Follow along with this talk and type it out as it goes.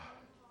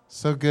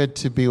So good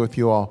to be with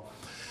you all.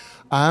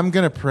 I'm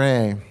going to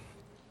pray.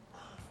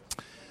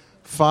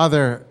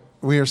 Father,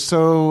 we are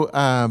so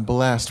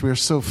blessed. We are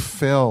so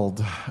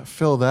filled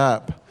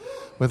up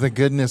with the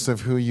goodness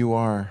of who you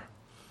are.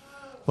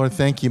 Lord,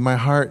 thank you. My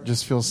heart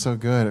just feels so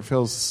good.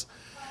 It's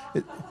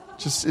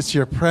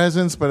your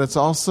presence, but it's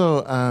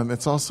also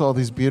all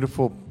these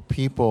beautiful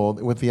people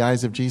with the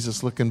eyes of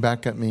Jesus looking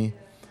back at me.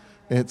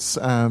 It's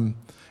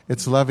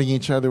loving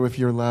each other with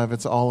your love.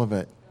 It's all of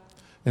it.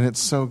 And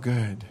it's so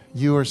good.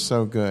 You are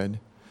so good.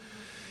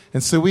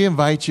 And so we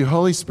invite you,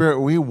 Holy Spirit,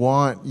 we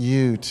want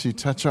you to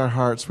touch our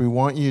hearts. We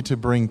want you to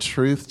bring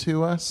truth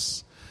to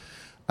us.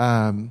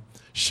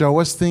 Show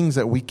us things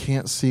that we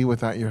can't see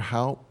without your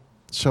help.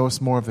 Show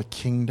us more of the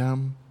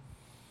kingdom,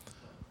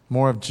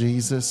 more of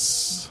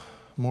Jesus,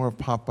 more of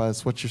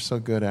Papa's, what you're so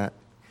good at.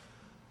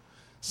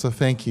 So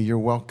thank you. You're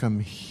welcome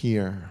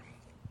here.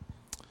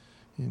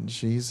 In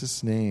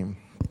Jesus' name,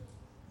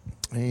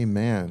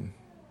 amen.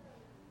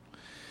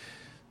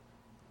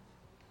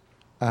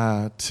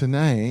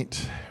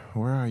 Tonight,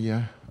 where are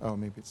you? Oh,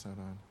 maybe it's not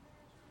on.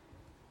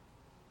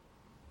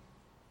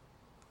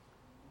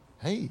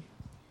 Hey.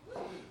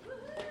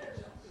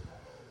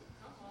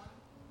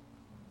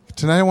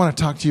 Tonight I want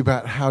to talk to you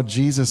about how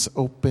Jesus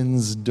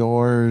opens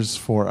doors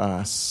for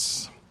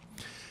us.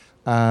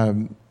 We're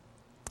going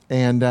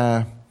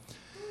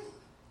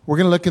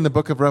to look in the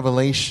book of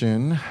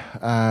Revelation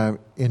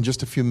in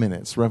just a few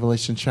minutes.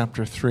 Revelation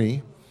chapter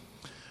 3.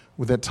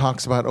 That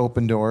talks about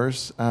open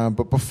doors.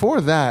 But before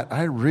that,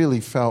 I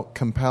really felt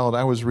compelled.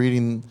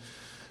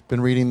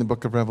 Been reading the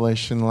book of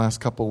Revelation the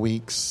last couple of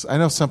weeks. I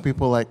know some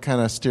people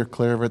kind of steer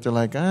clear of it. They're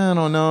like, I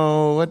don't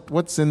know,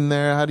 what's in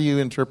there? How do you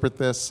interpret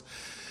this?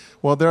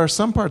 Well, there are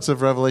some parts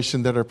of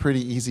Revelation that are pretty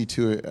easy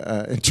to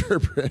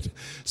interpret,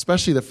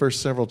 especially the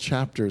first several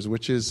chapters,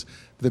 which is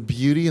the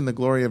beauty and the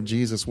glory of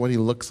Jesus, what he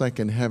looks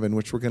like in heaven,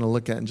 which we're going to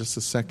look at in just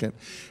a second.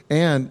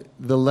 And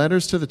the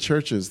letters to the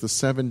churches, the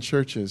 7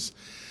 churches,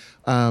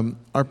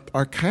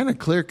 are kind of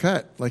clear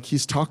cut. Like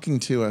he's talking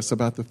to us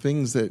about the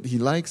things that he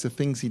likes, the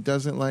things he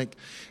doesn't like,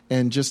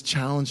 and just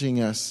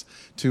challenging us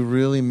to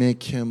really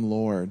make him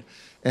Lord.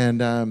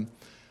 And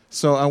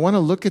so I want to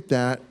look at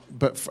that,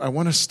 but I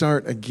want to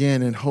start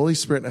again. And Holy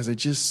Spirit, as I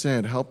just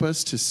said, help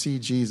us to see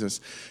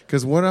Jesus.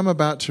 Because what I'm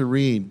about to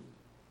read,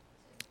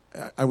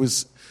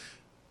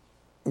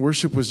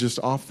 worship was just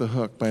off the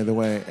hook, by the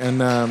way.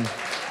 And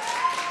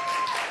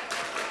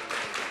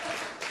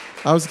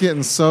I was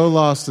getting so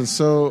lost and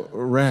so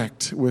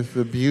wrecked with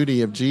the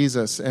beauty of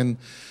Jesus. And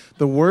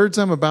the words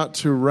I'm about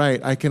to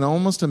write, I can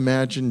almost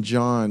imagine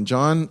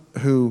John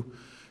who,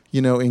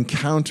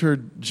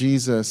 encountered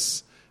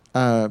Jesus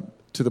to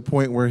the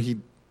point where he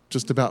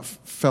just about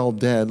fell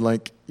dead,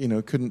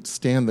 couldn't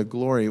stand the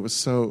glory. It was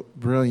so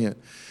brilliant.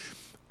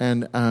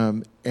 And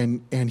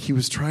he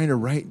was trying to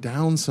write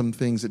down some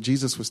things that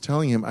Jesus was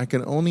telling him. I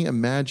can only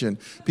imagine.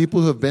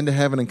 People who have been to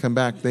heaven and come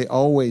back, they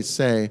always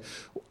say,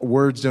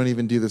 words don't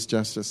even do this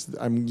justice.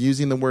 I'm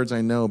using the words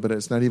I know, but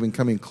it's not even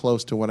coming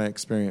close to what I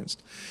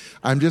experienced.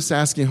 I'm just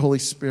asking Holy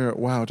Spirit,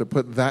 to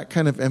put that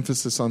kind of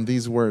emphasis on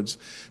these words,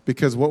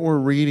 because what we're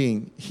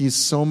reading, he's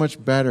so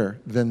much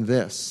better than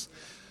this.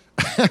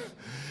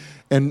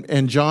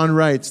 and John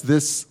writes,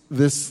 this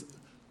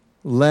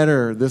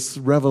letter, this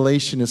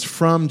revelation is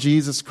from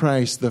Jesus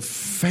Christ, the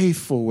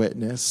faithful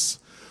witness,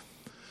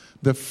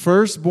 the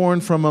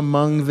firstborn from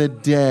among the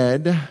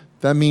dead.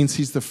 That means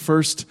he's the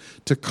first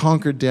to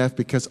conquer death,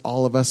 because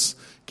all of us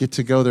get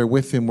to go there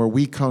with him where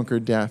we conquer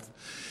death.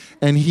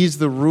 And he's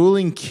the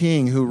ruling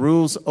king who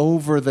rules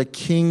over the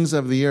kings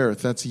of the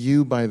earth. That's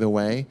you, by the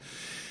way.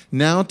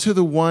 Now to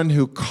the one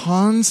who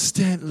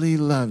constantly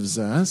loves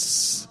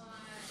us.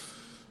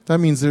 That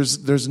means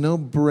there's no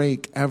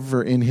break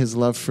ever in his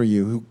love for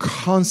you, who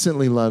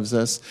constantly loves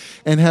us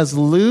and has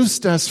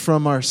loosed us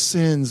from our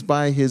sins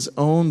by his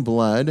own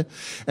blood,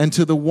 and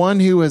to the one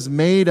who has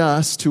made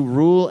us to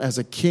rule as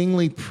a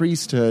kingly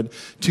priesthood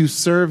to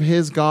serve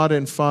his God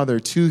and Father.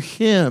 To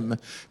him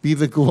be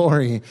the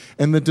glory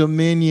and the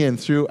dominion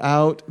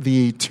throughout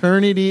the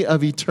eternity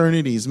of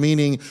eternities,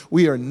 meaning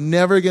we are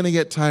never going to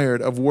get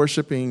tired of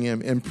worshiping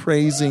him and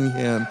praising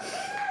him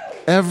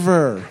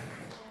ever.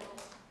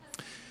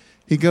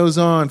 He goes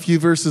on, a few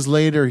verses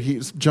later,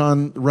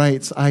 John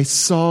writes, I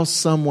saw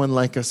someone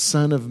like a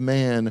son of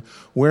man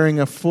wearing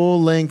a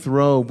full-length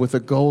robe with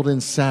a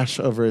golden sash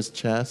over his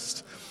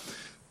chest.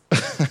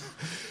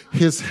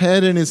 His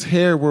head and his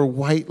hair were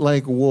white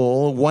like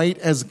wool, white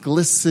as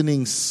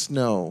glistening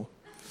snow.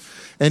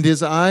 And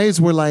his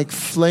eyes were like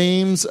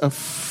flames of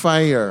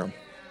fire.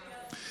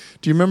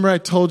 Do you remember I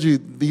told you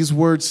these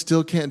words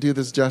still can't do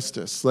this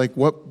justice? Like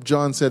what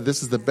John said,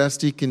 this is the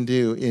best he can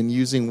do in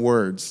using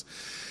words.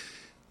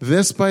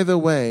 This, by the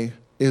way,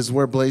 is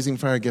where blazing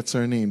fire gets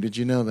our name. Did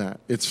you know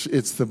that?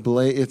 It's the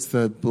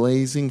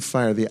blazing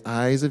fire, the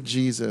eyes of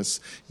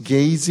Jesus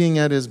gazing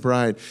at his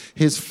bride.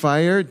 His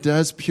fire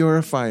does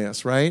purify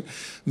us, right?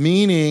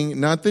 Meaning,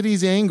 not that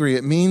he's angry.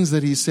 It means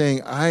that he's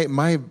saying,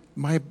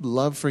 my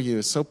love for you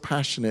is so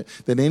passionate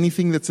that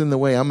anything that's in the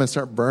way, I'm going to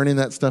start burning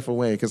that stuff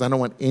away because I don't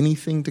want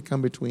anything to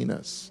come between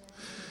us.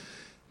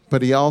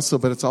 But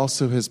it's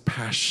also his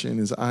passion,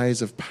 his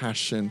eyes of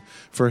passion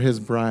for his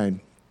bride.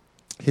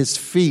 His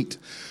feet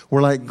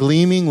were like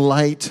gleaming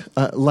light,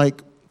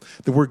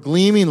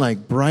 gleaming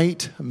like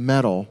bright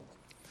metal,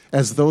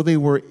 as though they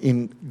were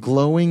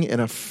glowing in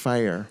a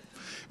fire.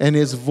 And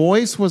his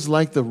voice was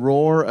like the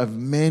roar of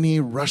many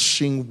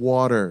rushing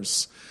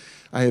waters.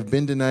 I have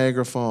been to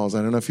Niagara Falls.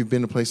 I don't know if you've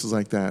been to places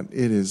like that.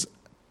 It is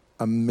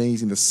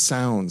amazing. The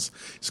sounds.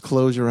 Just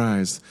close your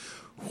eyes.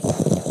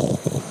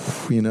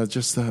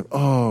 Just that,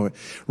 it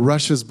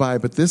rushes by.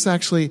 But this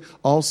actually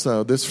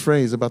also, this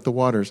phrase about the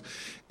waters,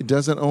 it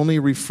doesn't only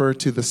refer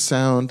to the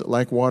sound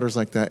like waters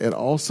like that. It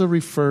also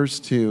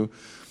refers to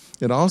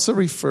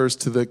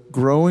the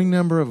growing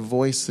number of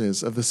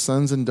voices of the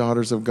sons and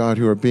daughters of God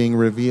who are being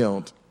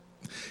revealed.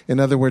 In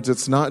other words,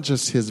 it's not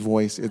just his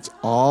voice, it's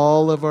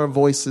all of our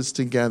voices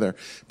together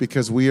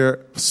because we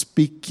are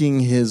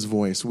speaking his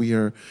voice. We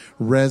are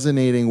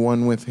resonating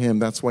one with him.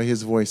 That's why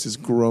his voice is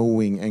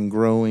growing and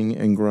growing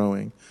and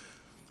growing.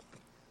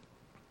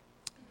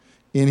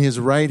 In his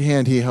right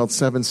hand he held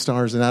 7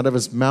 stars, and out of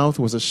his mouth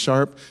was a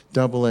sharp,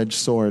 double-edged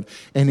sword.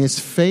 And his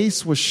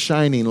face was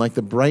shining like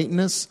the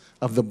brightness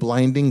of the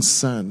blinding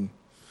sun.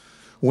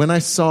 When I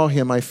saw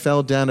him, I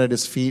fell down at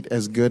his feet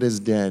as good as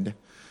dead.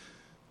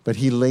 But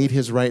he laid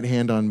his right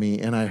hand on me,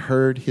 and I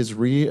heard his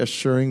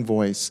reassuring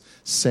voice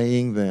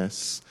saying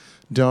this,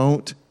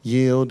 "Don't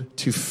yield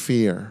to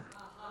fear."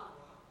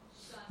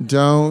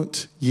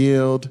 Don't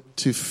yield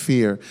to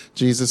fear.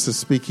 Jesus is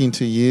speaking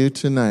to you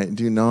tonight.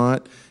 Do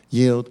not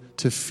yield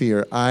to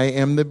fear. I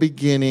am the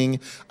beginning.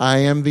 I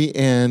am the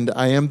end.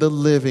 I am the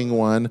living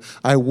one.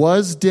 I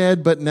was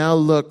dead, but now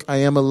look, I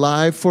am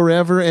alive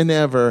forever and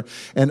ever.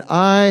 And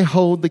I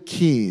hold the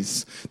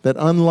keys that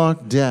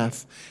unlock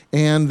death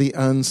and the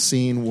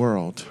unseen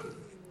world.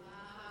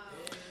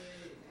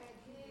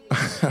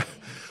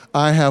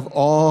 I have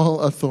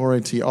all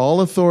authority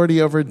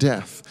over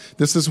death.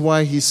 This is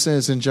why he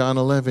says in John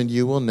 11,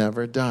 you will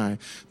never die.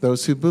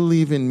 Those who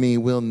believe in me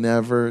will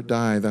never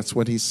die. That's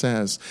what he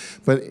says.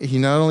 But he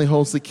not only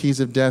holds the keys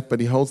of death, but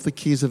he holds the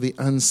keys of the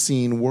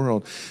unseen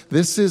world.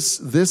 This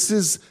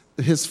is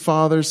his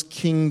Father's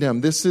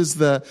kingdom. This is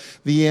the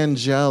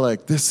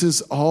angelic. This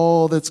is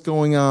all that's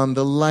going on,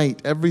 the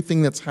light,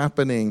 everything that's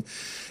happening.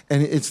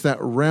 And it's that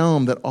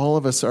realm that all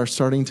of us are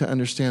starting to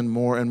understand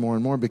more and more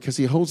and more because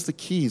he holds the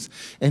keys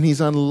and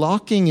he's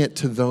unlocking it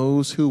to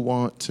those who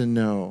want to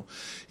know.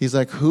 He's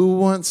like, who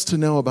wants to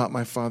know about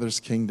my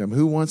Father's kingdom?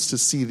 Who wants to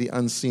see the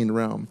unseen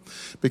realm?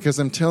 Because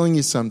I'm telling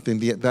you something,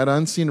 that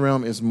unseen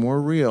realm is more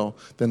real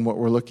than what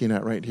we're looking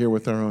at right here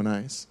with our own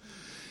eyes.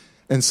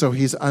 And so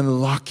he's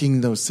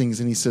unlocking those things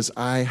and he says,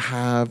 I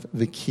have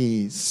the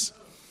keys.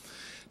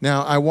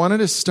 Now, I wanted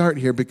to start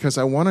here because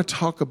I want to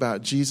talk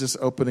about Jesus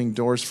opening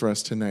doors for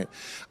us tonight.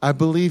 I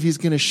believe he's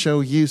going to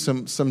show you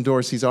some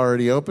doors he's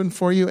already opened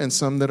for you and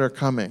some that are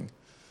coming.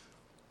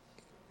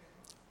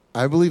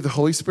 I believe the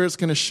Holy Spirit's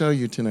going to show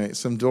you tonight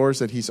some doors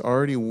that he's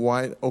already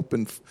wide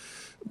open,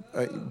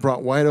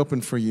 brought wide open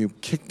for you,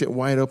 kicked it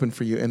wide open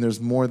for you, and there's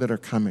more that are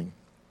coming.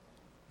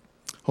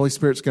 Holy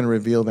Spirit's going to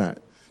reveal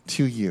that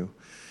to you.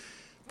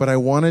 But I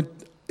wanted,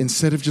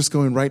 instead of just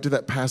going right to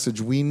that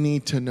passage, we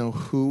need to know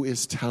who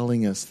is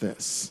telling us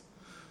this.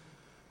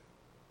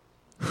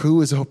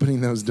 Who is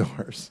opening those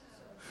doors?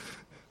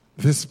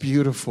 This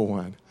beautiful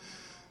one.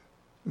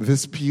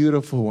 This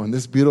beautiful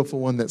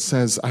one that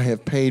says, I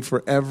have paid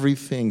for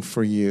everything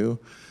for you.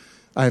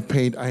 I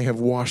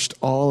have washed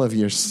all of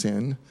your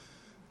sin.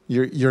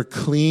 You're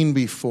clean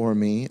before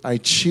me. I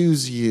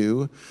choose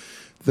you.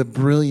 The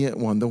brilliant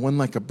one, the one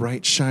like a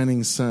bright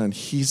shining sun,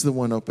 he's the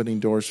one opening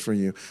doors for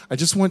you. I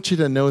just want you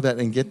to know that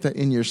and get that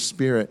in your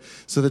spirit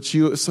so that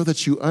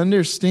you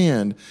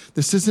understand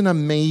this isn't a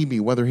maybe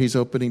whether he's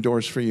opening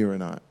doors for you or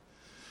not.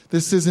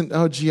 This isn't,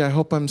 I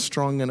hope I'm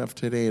strong enough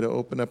today to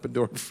open up a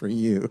door for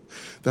you.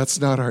 That's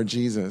not our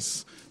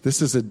Jesus.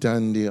 This is a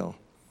done deal.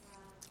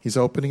 He's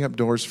opening up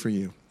doors for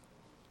you.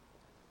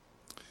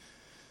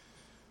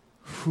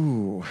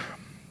 Whew.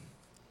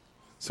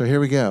 So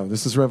here we go.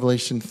 This is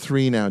Revelation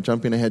 3 now,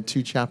 jumping ahead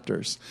 2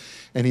 chapters.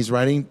 And he's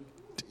writing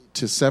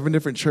to 7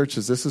 different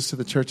churches. This is to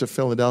the church of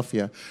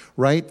Philadelphia.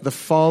 Write the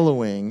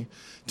following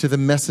to the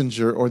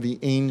messenger or the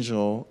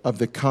angel of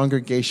the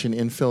congregation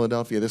in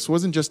Philadelphia. This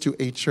wasn't just to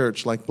a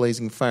church like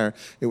Blazing Fire.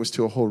 It was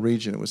to a whole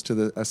region. It was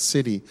to a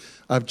city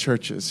of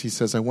churches. He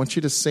says, I want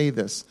you to say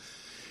this.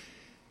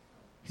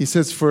 He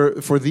says,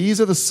 for these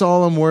are the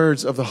solemn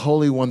words of the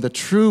Holy One, the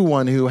true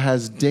one who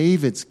has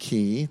David's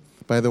key.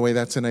 By the way,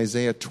 that's in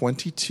Isaiah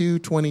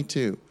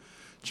 22:22.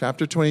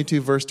 Chapter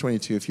 22, verse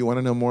 22. If you want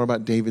to know more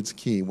about David's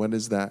key, what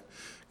is that?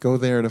 Go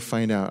there to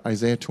find out.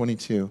 Isaiah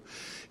 22.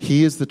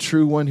 He is the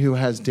true one who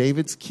has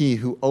David's key,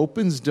 who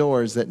opens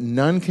doors that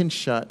none can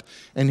shut,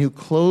 and who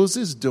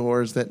closes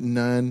doors that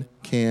none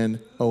can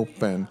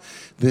open.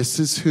 This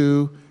is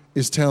who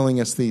is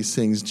telling us these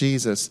things.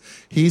 Jesus.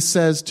 He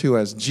says to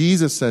us,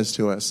 Jesus says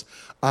to us,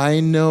 I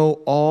know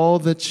all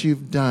that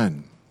you've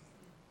done.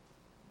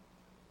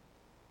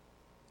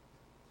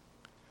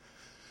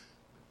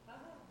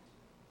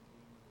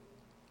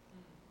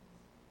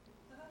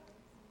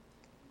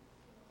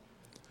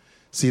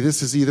 See,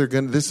 this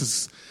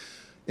is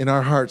in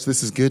our hearts,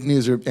 this is good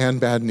news and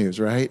bad news,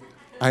 right?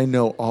 I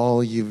know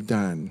all you've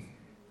done.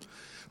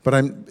 But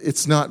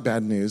it's not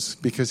bad news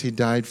because he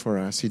died for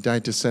us. He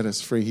died to set us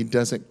free. He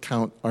doesn't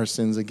count our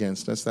sins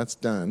against us. That's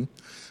done.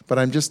 But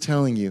I'm just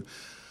telling you,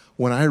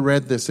 when I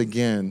read this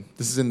again,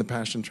 this is in the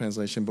Passion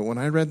Translation, but when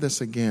I read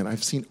this again,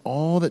 I've seen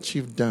all that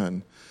you've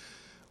done.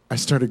 I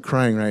started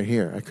crying right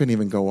here. I couldn't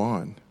even go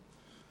on.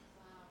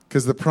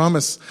 Because the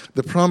promise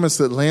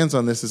that lands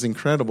on this is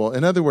incredible.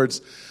 In other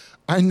words,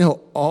 I know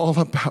all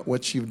about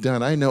what you've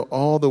done. I know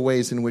all the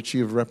ways in which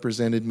you've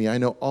represented me. I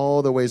know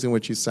all the ways in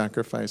which you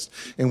sacrificed,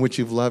 in which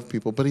you've loved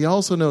people. But he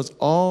also knows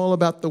all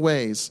about the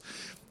ways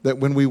that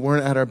when we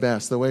weren't at our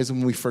best, the ways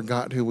when we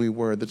forgot who we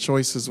were, the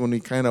choices when we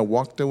kind of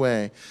walked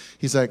away.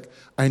 He's like,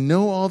 I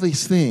know all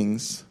these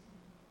things.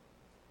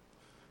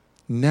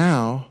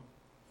 Now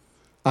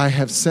I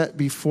have set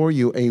before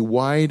you a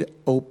wide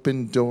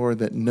open door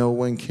that no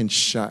one can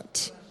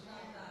shut.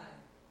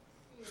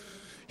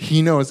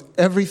 He knows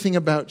everything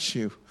about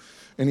you.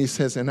 And he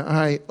says, and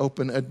I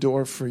open a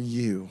door for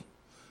you.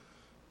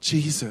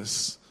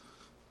 Jesus,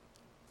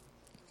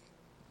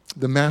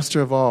 the master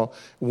of all,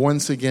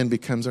 once again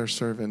becomes our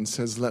servant and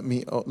says, let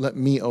me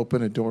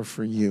open a door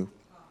for you.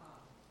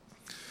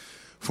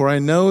 For I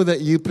know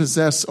that you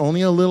possess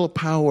only a little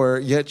power,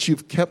 yet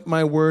you've kept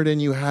my word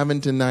and you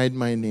haven't denied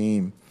my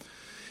name.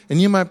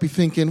 And you might be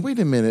thinking, wait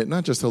a minute,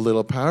 not just a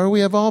little power.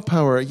 We have all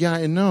power. Yeah,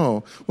 I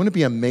know. Wouldn't it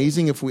be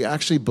amazing if we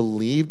actually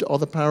believed all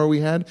the power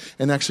we had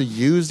and actually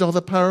used all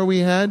the power we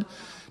had?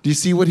 Do you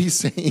see what he's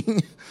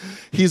saying?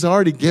 He's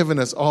already given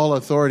us all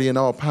authority and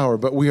all power,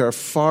 but we are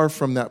far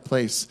from that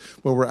place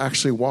where we're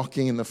actually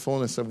walking in the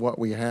fullness of what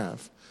we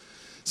have.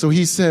 So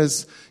he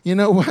says, you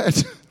know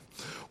what?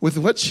 With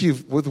what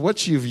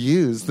you've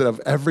used of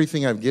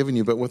everything I've given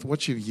you, but with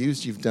what you've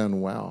used, you've done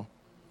well.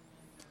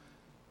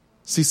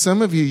 See,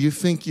 some of you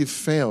think you've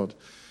failed.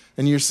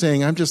 And you're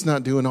saying, I'm just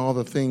not doing all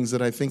the things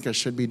that I think I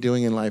should be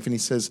doing in life. And he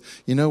says,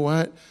 you know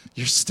what?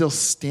 You're still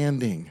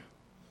standing.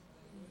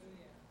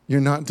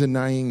 You're not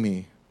denying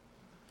me.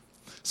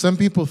 Some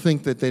people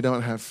think that they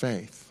don't have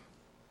faith.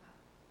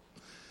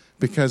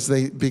 Because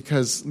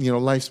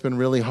life's been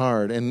really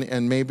hard.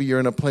 And maybe you're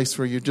in a place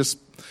where you've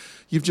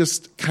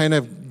just kind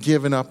of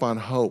given up on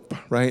hope,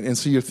 right? And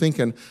so you're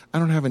thinking, I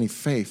don't have any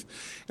faith.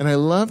 And I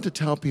love to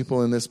tell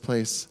people in this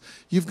place,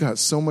 you've got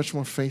so much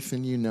more faith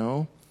than you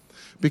know.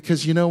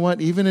 Because you know what?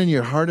 Even in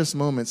your hardest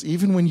moments,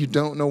 even when you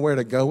don't know where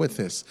to go with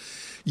this,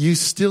 you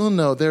still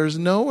know there's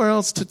nowhere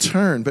else to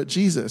turn but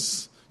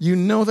Jesus. You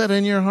know that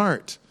in your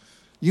heart.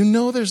 You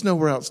know there's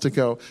nowhere else to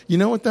go. You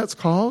know what that's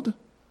called?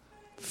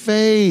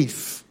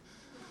 Faith.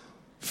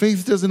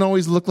 Faith doesn't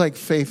always look like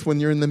faith when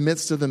you're in the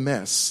midst of the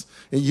mess.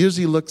 It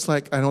usually looks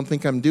like, I don't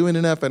think I'm doing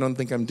enough. I don't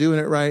think I'm doing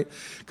it right.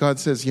 God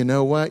says, you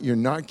know what? You're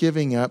not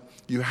giving up.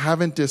 You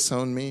haven't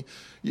disowned me.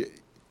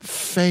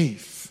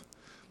 Faith.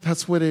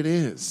 That's what it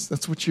is.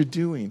 That's what you're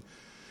doing.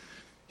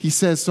 He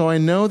says, so I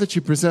know that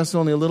you possess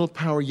only a little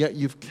power, yet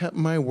you've kept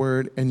my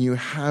word and you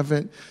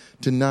haven't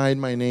denied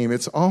my name.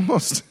 It's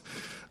almost,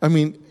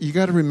 you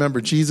got to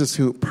remember Jesus,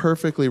 who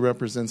perfectly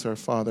represents our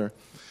Father.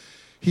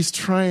 He's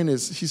trying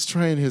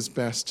his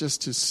best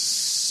just to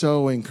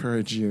so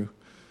encourage you.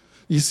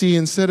 You see,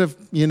 instead of,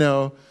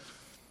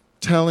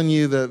 telling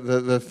you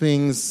the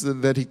things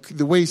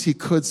the ways he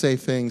could say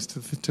things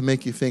to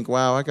make you think,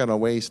 wow, I got a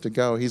ways to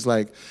go. He's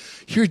like,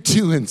 you're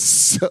doing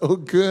so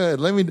good.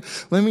 Let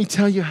me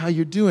tell you how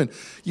you're doing.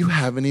 You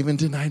haven't even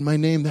denied my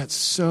name. That's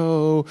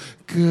so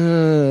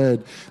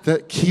good.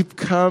 That keep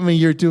coming.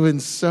 You're doing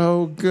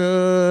so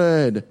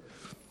good.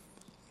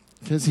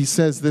 Because he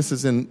says this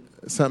is in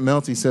something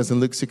else he says in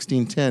Luke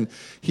 16:10.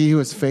 He who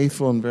is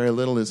faithful in very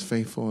little is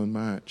faithful in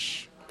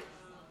much.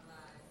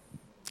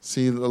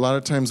 See, a lot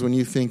of times when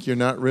you think you're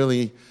not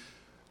really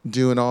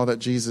doing all that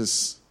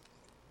Jesus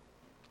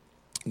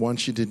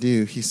wants you to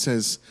do, he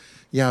says,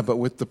 yeah, but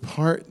with the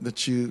part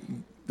that you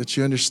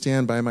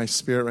understand by my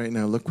Spirit right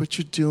now, look what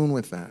you're doing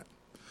with that.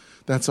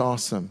 That's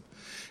awesome.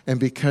 And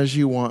because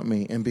you want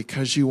me and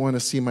because you want to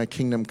see my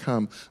kingdom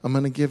come, I'm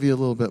going to give you a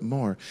little bit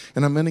more.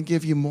 And I'm going to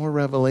give you more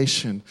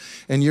revelation.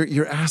 And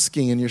you're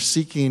asking and you're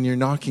seeking and you're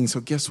knocking.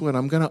 So guess what?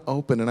 I'm going to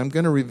open and I'm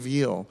going to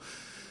reveal.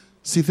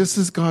 See, this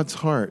is God's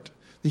heart.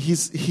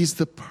 He's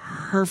the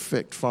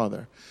perfect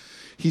Father.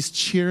 He's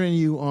cheering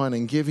you on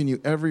and giving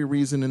you every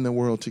reason in the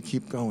world to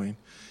keep going.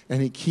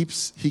 And he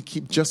keeps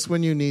just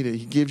when you need it,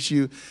 he gives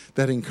you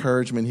that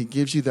encouragement. He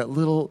gives you that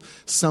little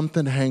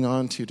something to hang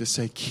on to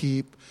say,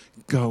 keep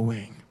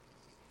going.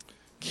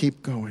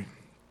 Keep going.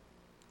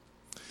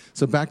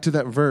 So back to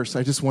that verse,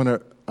 I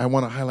want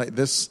to highlight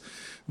this.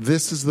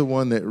 This is the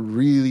one that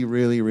really,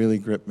 really, really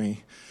gripped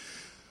me.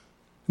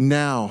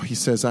 Now, he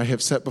says, I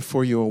have set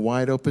before you a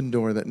wide open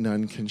door that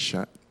none can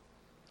shut.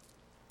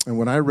 And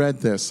when I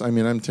read this,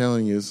 I'm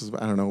telling you, this is,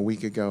 a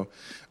week ago,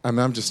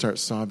 I'm just start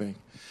sobbing.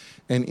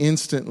 And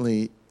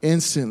instantly,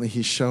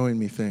 he's showing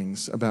me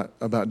things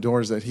about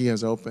doors that he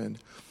has opened.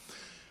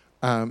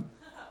 And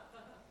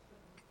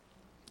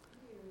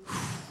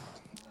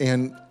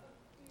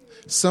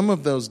some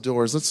of those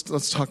doors,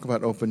 let's talk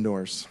about open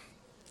doors.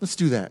 Let's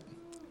do that.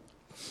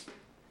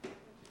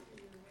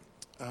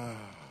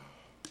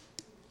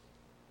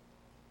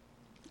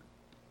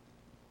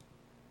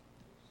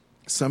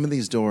 Some of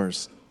these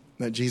doors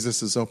that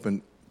Jesus has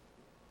opened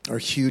are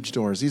huge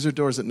doors. These are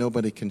doors that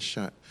nobody can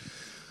shut.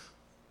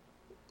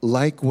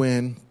 Like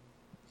when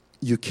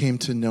you came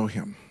to know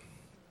him.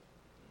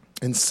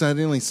 And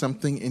suddenly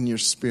something in your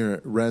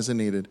spirit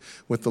resonated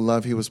with the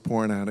love he was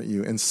pouring out at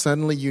you. And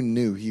suddenly you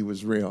knew he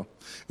was real.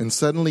 And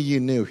suddenly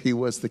you knew he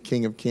was the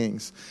King of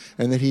Kings.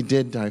 And that he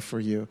did die for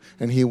you.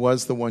 And he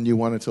was the one you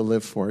wanted to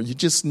live for. You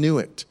just knew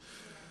it.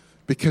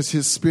 Because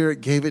his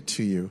spirit gave it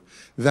to you.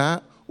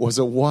 That was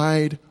a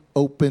wide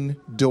open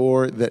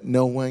door that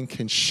no one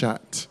can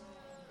shut.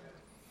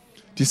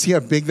 Do you see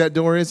how big that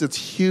door is? It's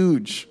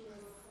huge.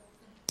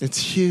 It's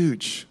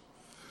huge.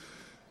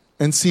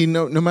 And see,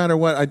 no matter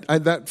what,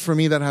 that for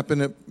me, that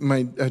happened at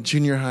my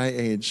junior high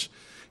age.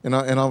 And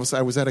all of a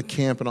sudden, I was at a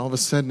camp, and all of a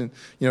sudden,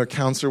 a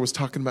counselor was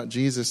talking about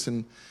Jesus,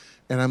 and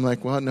I'm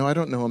like, well, no, I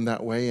don't know him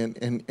that way.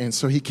 And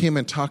so he came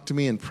and talked to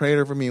me and prayed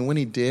over me, and when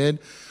he did,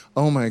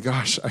 oh my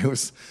gosh,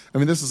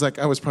 this is like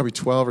I was probably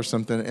 12 or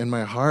something, and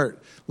my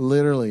heart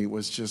literally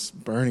was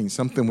just burning.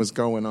 Something was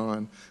going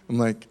on. I'm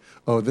like,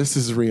 oh, this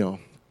is real.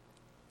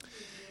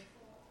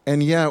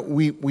 And yeah,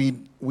 we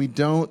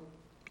don't.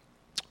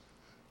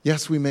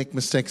 Yes, we make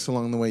mistakes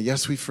along the way.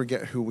 Yes, we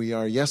forget who we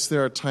are. Yes,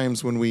 there are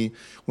times when we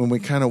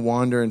kind of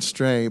wander and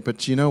stray.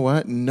 But you know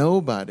what?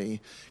 Nobody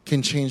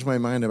can change my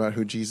mind about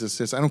who Jesus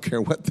is. I don't care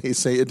what they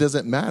say. It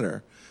doesn't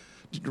matter.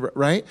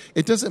 Right?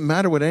 It doesn't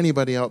matter what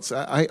anybody else.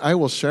 I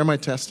will share my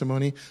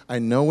testimony. I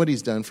know what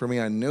he's done for me.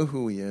 I know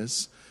who he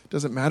is. It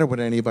doesn't matter what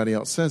anybody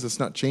else says. It's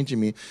not changing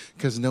me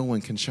because no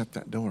one can shut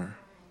that door.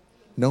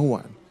 No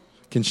one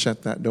can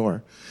shut that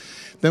door.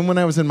 Then when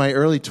I was in my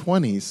early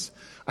 20s,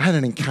 I had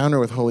an encounter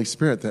with Holy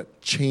Spirit that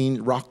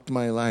rocked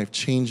my life,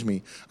 changed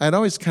me. I had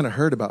always kind of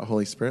heard about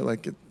Holy Spirit,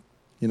 like,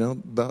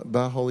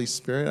 the Holy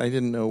Spirit. I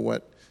didn't know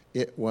what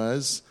it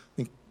was. I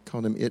think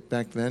called him it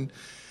back then.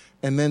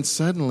 And then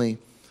suddenly,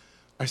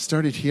 I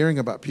started hearing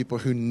about people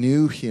who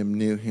knew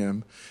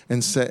him,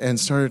 and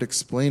started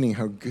explaining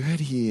how good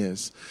he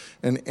is.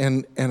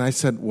 And I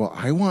said, well,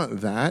 I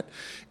want that.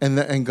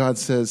 And God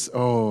says,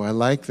 oh, I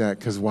like that,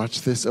 because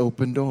watch this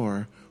open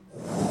door.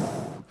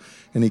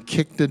 And he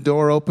kicked the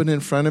door open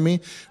in front of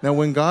me. Now,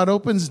 when God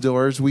opens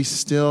doors, we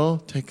still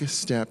take a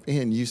step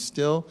in. You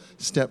still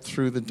step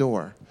through the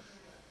door.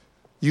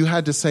 You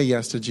had to say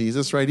yes to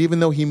Jesus, right? Even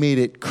though he made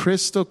it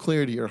crystal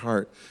clear to your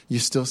heart, you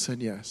still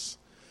said yes.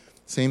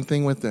 Same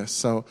thing with this.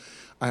 So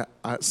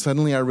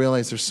suddenly I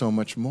realized there's so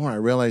much more. I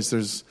realized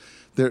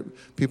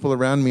people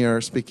around me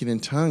are speaking in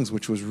tongues,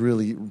 which was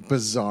really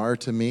bizarre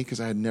to me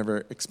because I had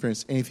never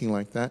experienced anything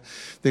like that.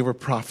 They were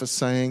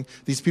prophesying.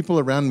 These people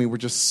around me were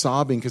just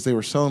sobbing because they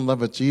were so in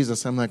love with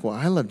Jesus. I'm like, well,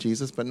 I love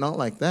Jesus, but not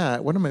like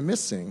that. What am I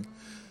missing?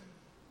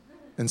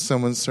 And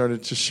someone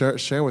started to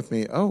share with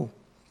me, oh,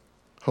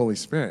 Holy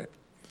Spirit.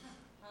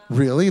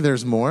 Really?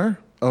 There's more?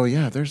 Oh,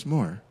 yeah, there's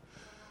more.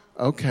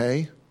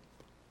 Okay.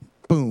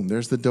 Boom,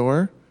 there's the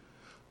door.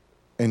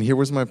 And here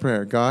was my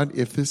prayer. God,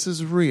 if this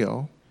is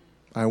real,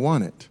 I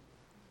want it.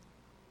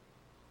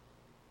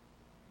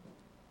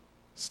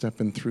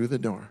 Stepping through the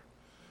door.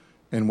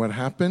 And what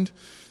happened?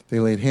 They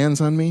laid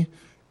hands on me,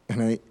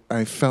 and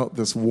I felt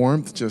this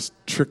warmth just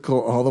trickle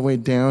all the way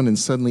down, and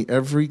suddenly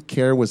every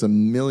care was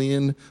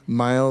 1,000,000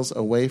 miles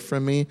away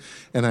from me,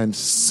 and I'm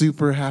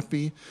super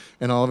happy,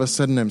 and all of a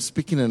sudden I'm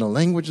speaking in a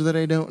language that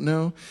I don't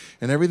know,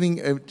 and everything,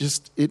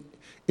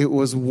 it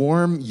was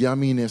warm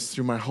yumminess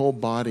through my whole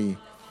body.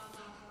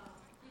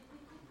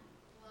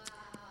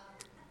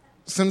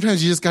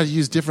 Sometimes you just got to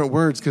use different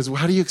words because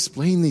how do you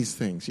explain these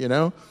things,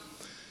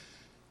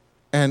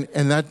 And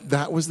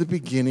that was the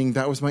beginning.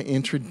 That was my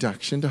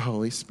introduction to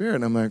Holy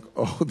Spirit. I'm like,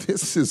 oh,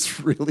 this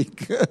is really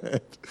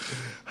good.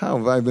 How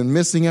have I been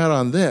missing out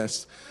on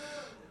this?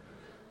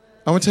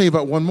 I want to tell you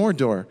about one more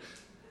door.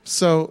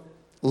 So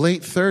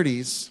late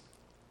 30s,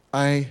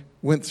 I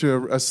went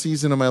through a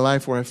season of my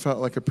life where I felt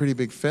like a pretty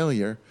big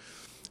failure.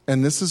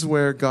 And this is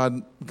where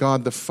God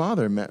the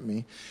Father met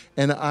me.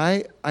 And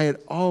I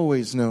had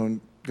always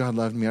known God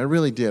loved me. I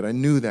really did. I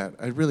knew that.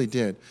 I really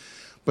did.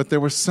 But there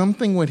was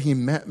something when he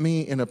met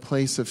me in a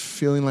place of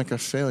feeling like a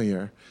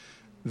failure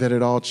that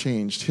it all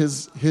changed.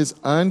 His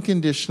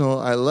unconditional,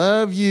 I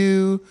love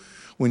you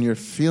when you're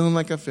feeling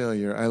like a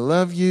failure. I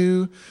love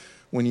you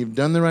when you've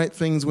done the right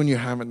things, when you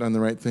haven't done the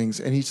right things.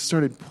 And he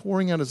started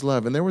pouring out his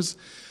love. And there was,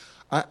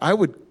 I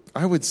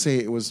would say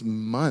it was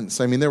months.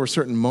 There were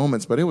certain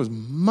moments, but it was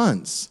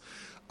months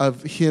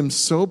of him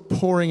so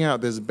pouring out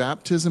this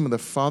baptism of the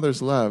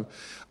Father's love,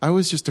 I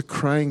was just a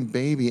crying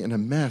baby in a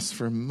mess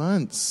for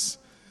months.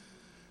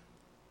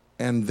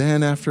 And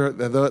then after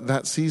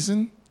that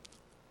season,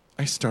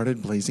 I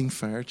started Blazing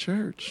Fire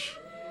Church.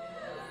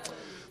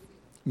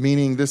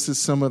 Meaning this is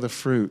some of the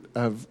fruit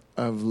of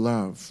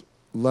love.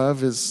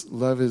 Love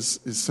is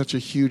such a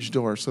huge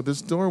door. So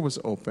this door was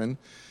open,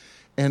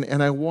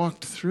 and I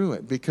walked through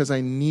it because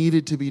I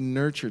needed to be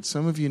nurtured.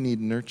 Some of you need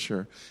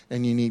nurture,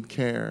 and you need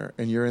care,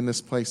 and you're in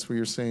this place where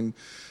you're saying,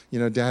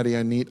 Daddy,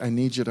 I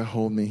need you to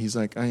hold me. He's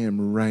like, I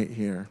am right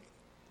here.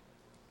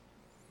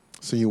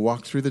 So you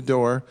walk through the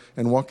door,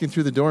 and walking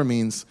through the door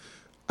means,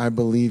 I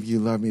believe you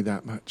love me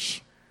that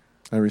much.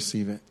 I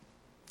receive it.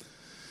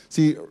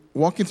 See,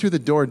 walking through the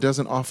door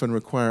doesn't often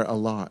require a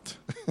lot.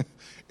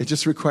 It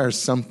just requires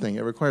something.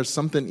 It requires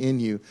something in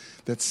you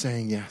that's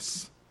saying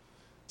yes.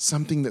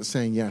 Something that's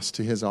saying yes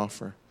to his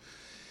offer.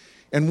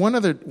 And one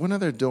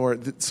other door.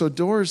 So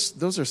doors,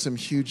 those are some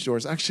huge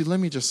doors. Actually, let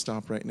me just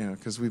stop right now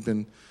because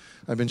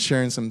I've been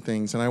sharing some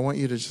things, and I want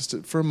you to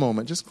just, for a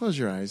moment, just close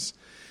your eyes.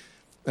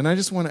 And I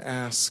just want to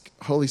ask,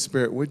 Holy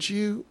Spirit, would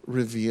you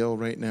reveal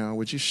right now,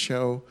 would you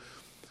show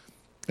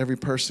every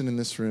person in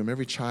this room,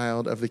 every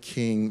child of the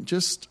King,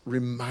 just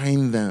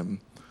remind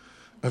them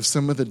of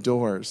some of the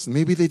doors.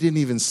 Maybe they didn't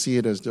even see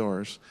it as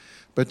doors,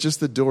 but just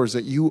the doors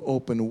that you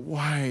opened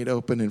wide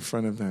open in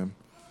front of them,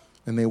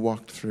 and they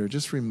walked through.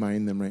 Just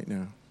remind them right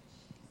now.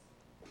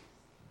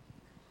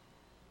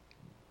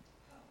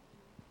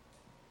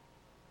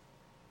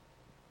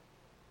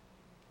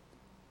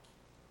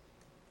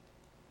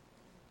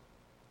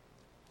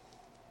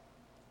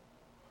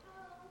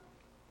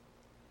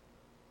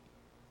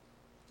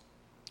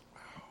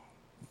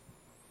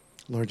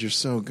 Lord, you're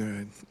so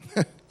good.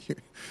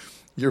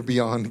 You're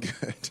beyond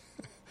good.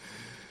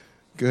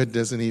 Good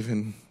doesn't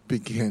even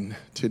begin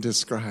to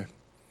describe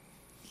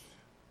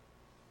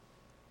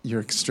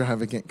your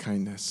extravagant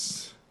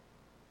kindness,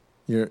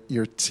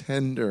 your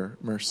tender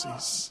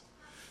mercies.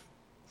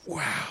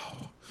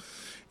 Wow.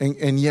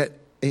 And yet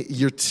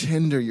you're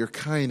tender, you're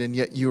kind, and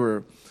yet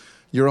you're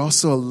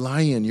also a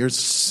lion. You're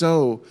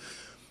so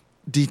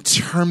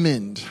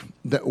determined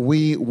that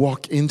we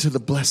walk into the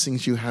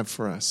blessings you have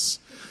for us.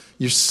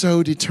 You're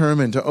so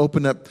determined to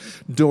open up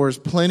doors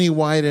plenty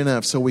wide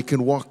enough so we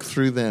can walk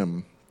through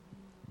them.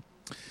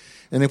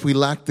 And if we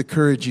lack the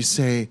courage, you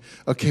say,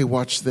 okay,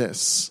 watch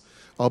this.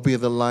 I'll be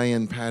the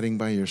lion padding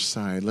by your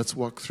side. Let's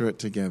walk through it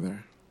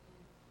together.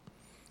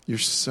 You're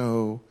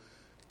so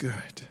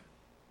good.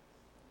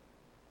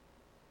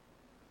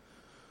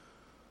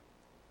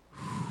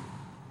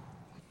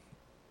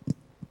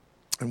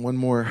 And one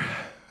more.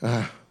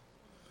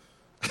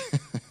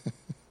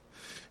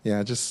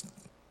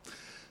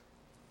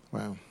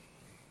 Wow.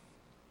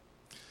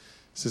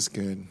 This is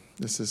good.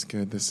 This is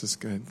good. This is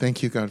good.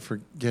 Thank you, God,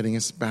 for getting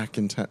us back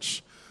in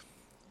touch.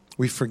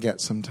 We forget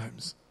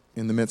sometimes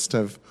in the midst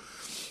of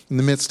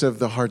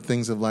the hard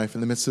things of life, in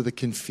the midst of the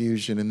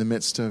confusion, in the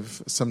midst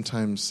of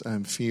sometimes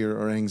fear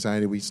or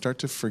anxiety, we start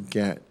to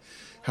forget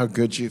how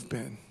good you've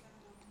been.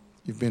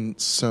 You've been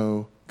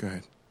so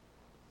good.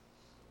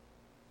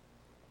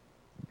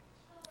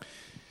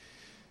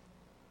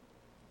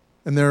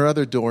 And there are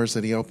other doors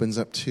that he opens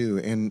up too.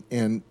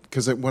 And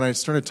because when I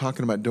started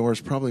talking about doors,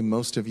 probably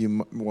most of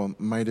you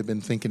might have been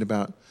thinking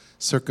about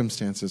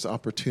circumstances,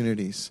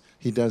 opportunities.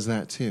 He does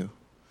that too.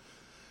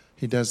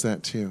 He does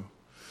that too.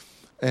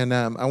 And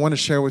I want to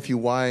share with you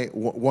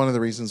one of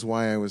the reasons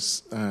why I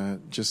was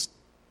just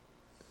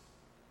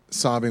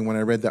sobbing when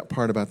I read that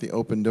part about the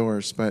open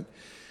doors. But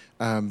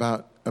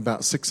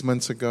about 6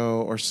 months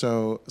ago or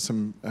so,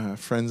 some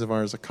friends of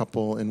ours, a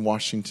couple in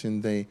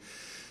Washington, they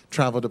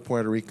traveled to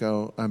Puerto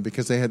Rico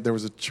because there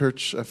was a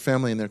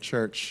family in their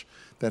church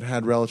that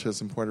had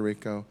relatives in Puerto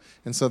Rico,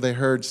 and so they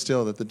heard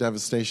still that the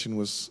devastation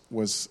was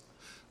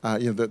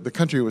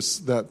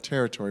the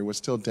territory was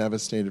still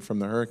devastated from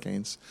the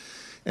hurricanes,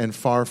 and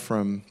far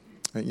from,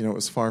 it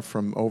was far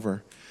from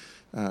over,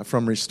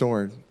 from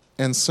restored,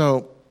 and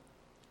so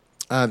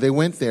they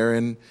went there,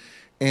 and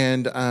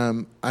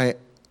I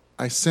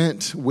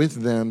sent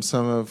with them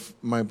some of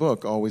my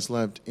book, Always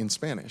Loved, in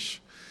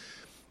Spanish.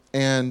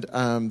 And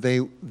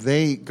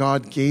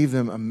God gave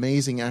them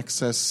amazing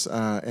access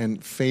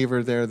and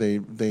favor there.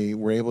 They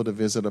were able to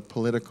visit a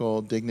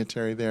political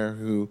dignitary there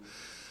who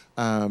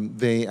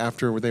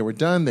after they were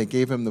done, they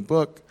gave him the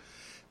book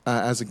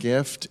as a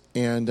gift.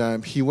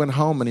 And he went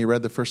home and he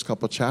read the first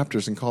couple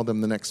chapters and called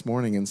them the next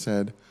morning and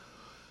said,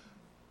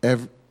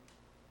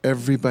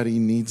 everybody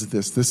needs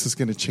this. This is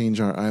going to change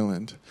our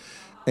island.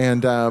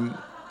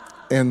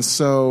 And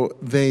so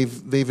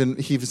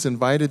he's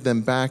invited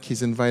them back.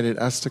 He's invited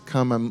us to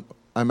come.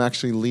 I'm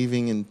actually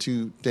leaving in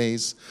 2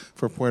 days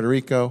for Puerto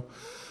Rico.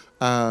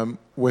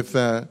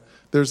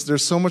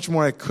 There's so much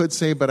more I could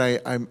say, but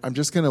I'm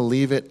just going to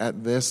leave it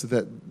at this: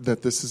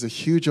 that this is a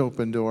huge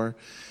open door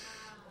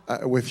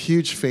with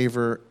huge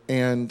favor.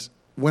 And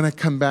when I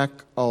come back,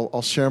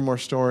 I'll share more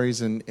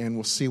stories and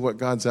we'll see what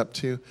God's up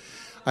to.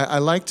 I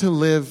like to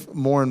live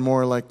more and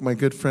more like my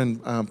good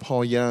friend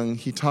Paul Young.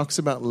 He talks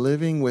about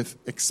living with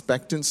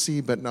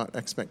expectancy but not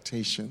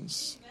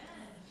expectations.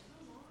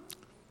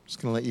 I'm just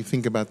going to let you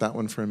think about that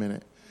one for a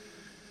minute.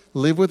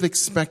 Live with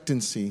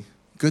expectancy.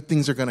 Good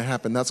things are going to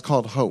happen. That's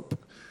called hope.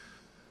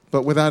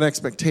 But without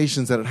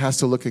expectations that it has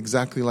to look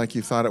exactly like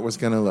you thought it was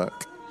going to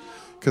look.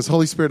 Because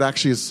Holy Spirit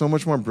actually is so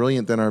much more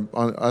brilliant than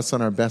us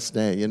on our best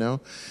day, you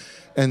know?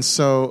 And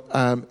so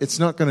it's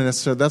not going to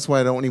necessarily, that's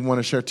why I don't even want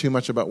to share too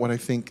much about what I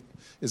think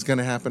is going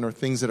to happen or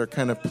things that are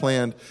kind of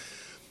planned.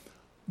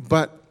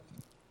 But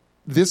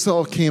this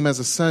all came as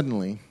a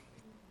suddenly.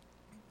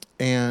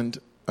 And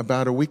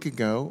about a week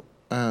ago,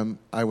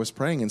 I was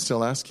praying and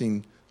still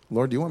asking,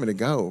 Lord, do you want me to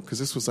go? Because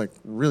this was like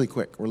really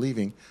quick. We're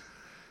leaving.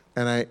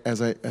 And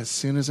as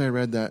soon as I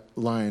read that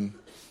line,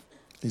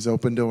 these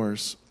open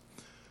doors,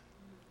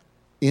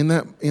 in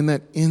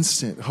that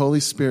instant, Holy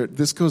Spirit,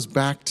 this goes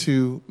back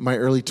to my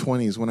early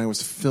 20s when I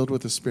was filled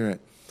with the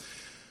Spirit.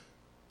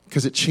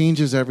 Because it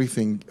changes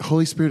everything.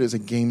 Holy Spirit is a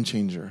game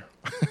changer.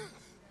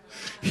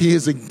 He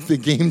is the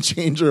game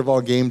changer of all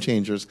game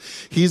changers.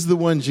 He's the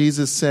one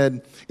Jesus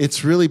said,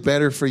 it's really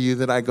better for you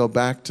that I go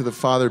back to the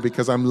Father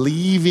because I'm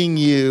leaving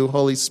you,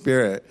 Holy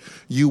Spirit.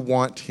 You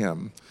want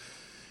him.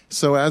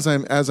 So as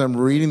I'm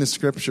reading the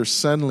scripture,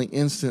 suddenly,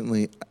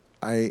 instantly,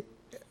 I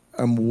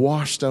am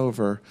washed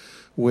over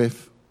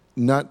with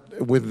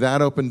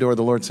that open door.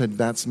 The Lord said,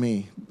 that's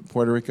me.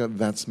 Puerto Rico,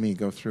 that's me.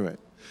 Go through it.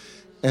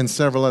 And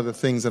several other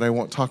things that I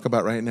won't talk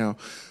about right now.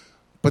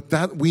 But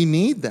that we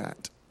need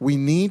that. We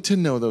need to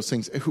know those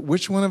things.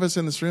 Which one of us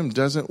in this room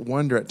doesn't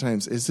wonder at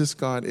times, is this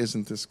God,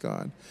 isn't this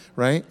God?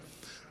 Right?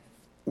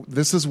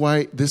 This is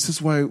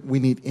why we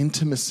need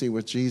intimacy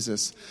with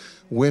Jesus,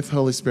 with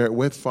Holy Spirit,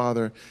 with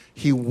Father.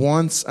 He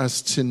wants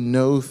us to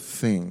know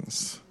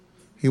things.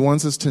 He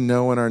wants us to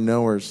know in our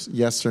knowers,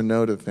 yes or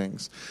no to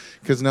things.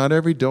 Because not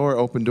every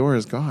open door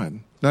is God.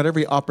 Not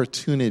every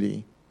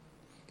opportunity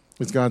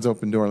is God's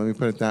open door. Let me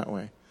put it that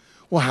way.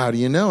 Well, how do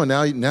you know?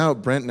 Now,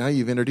 Brent, now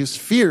you've introduced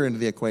fear into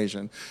the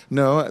equation.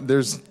 No,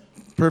 there's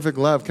perfect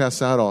love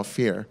casts out all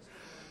fear.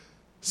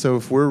 So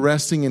if we're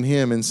resting in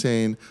him and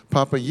saying,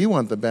 Papa, you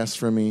want the best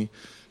for me.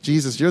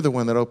 Jesus, you're the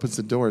one that opens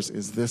the doors.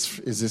 Is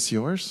this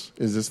yours?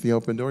 Is this the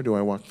open door? Do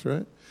I walk through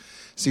it?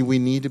 See, we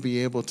need to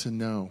be able to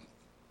know.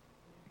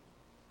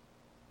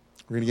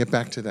 We're going to get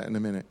back to that in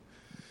a minute.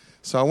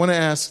 So I want to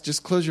ask,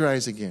 just close your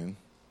eyes again.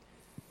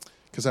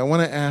 Because I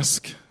want to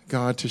ask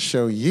God to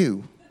show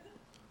you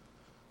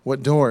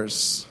what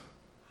doors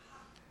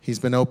he's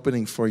been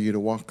opening for you to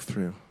walk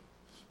through.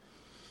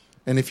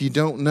 And if you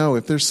don't know,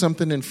 if there's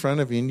something in front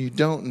of you and you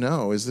don't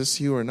know, is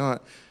this you or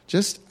not,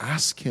 just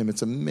ask him.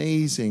 It's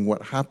amazing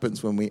what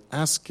happens when we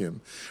ask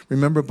him.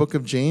 Remember book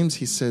of James,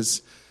 he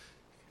says,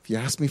 if you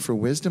ask me for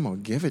wisdom, I'll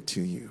give it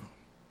to you.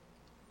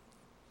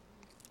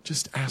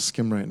 Just ask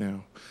him right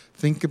now.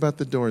 Think about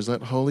the doors.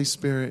 Let Holy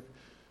Spirit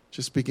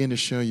just begin to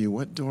show you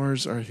what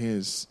doors are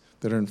his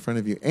that are in front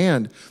of you.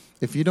 And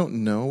if you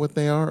don't know what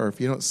they are or if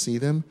you don't see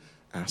them,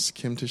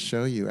 ask him to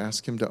show you.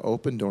 Ask him to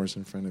open doors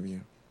in front of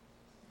you.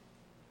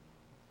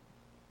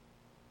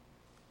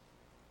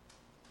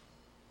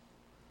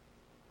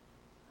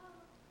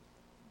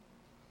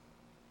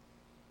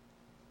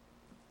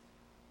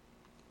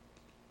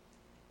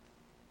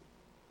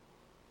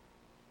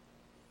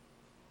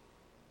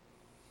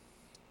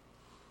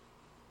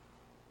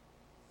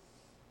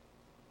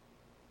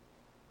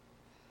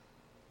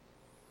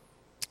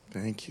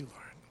 Thank you, Lord.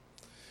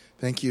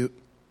 Thank you,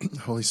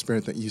 Holy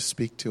Spirit, that you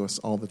speak to us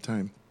all the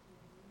time.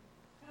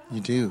 You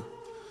do.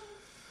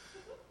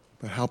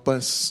 But help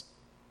us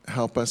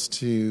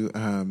to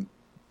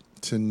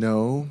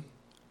know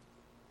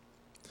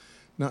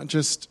not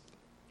just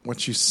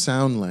what you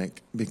sound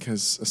like,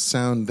 because a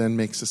sound then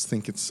makes us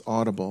think it's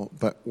audible,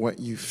 but what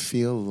you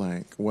feel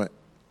like, what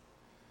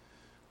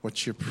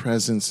your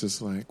presence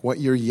is like, what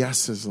your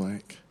yes is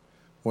like,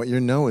 what your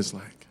no is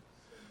like.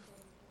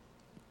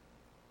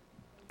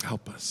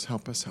 Help us,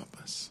 help us, help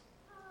us.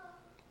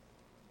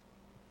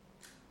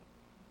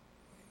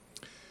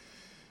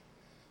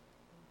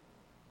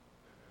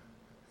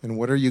 And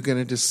what are you going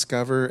to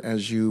discover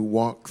as you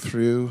walk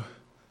through,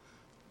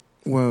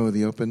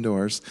 the open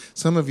doors?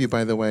 Some of you,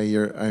 by the way,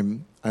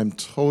 I'm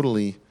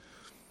totally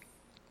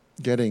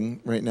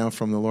getting right now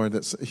from the Lord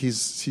that he's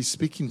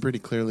speaking pretty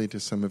clearly to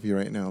some of you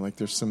right now. Like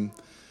there's some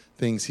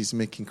things he's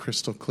making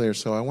crystal clear.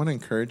 So I want to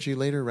encourage you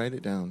later, write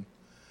it down.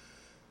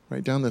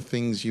 Write down the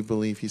things you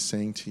believe he's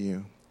saying to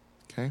you,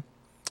 okay?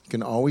 You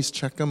can always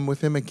check them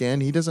with him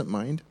again. He doesn't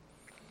mind.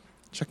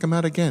 Check them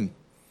out again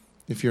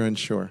if you're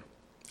unsure.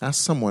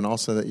 Ask someone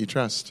also that you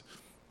trust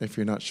if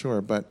you're not sure.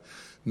 But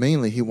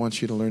mainly, he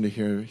wants you to learn to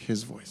hear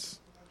his voice.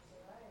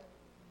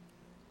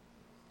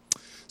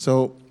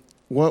 So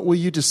what will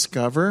you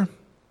discover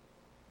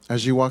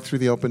as you walk through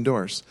the open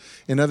doors?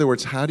 In other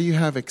words, how do you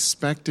have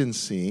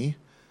expectancy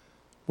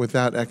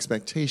without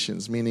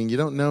expectations, meaning you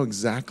don't know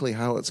exactly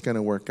how it's going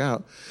to work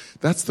out?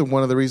 That's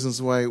one of the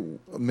reasons why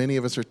many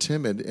of us are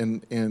timid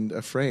and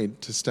afraid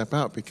to step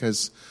out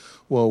because,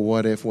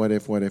 what if?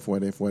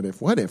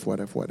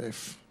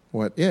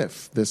 What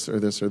if this or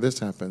this or this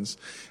happens?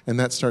 And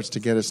that starts to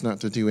get us not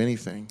to do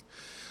anything.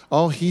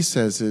 All he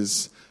says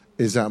is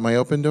that my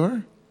open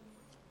door?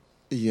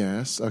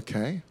 Yes,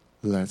 okay,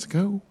 let's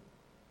go.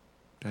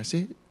 That's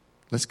it.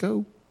 Let's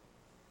go.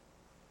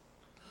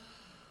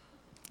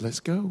 Let's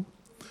go.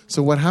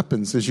 So what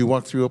happens as you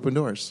walk through open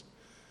doors?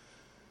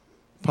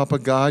 Papa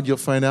God, you'll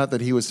find out that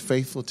he was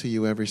faithful to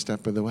you every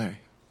step of the way.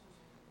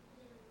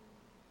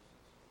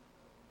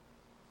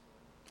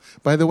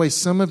 By the way,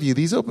 some of you,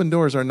 these open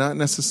doors are not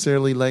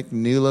necessarily like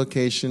new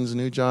locations,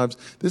 new jobs.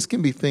 This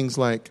can be things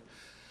like,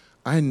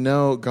 I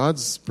know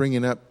God's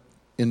bringing up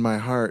in my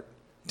heart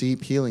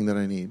deep healing that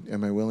I need.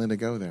 Am I willing to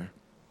go there?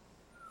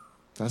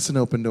 That's an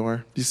open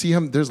door. Do you see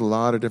how there's a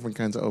lot of different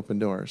kinds of open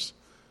doors?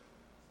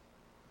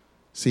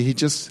 See,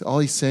 all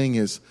he's saying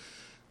is,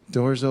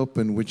 doors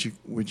open, would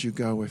you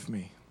go with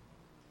me?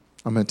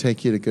 I'm going to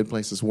take you to good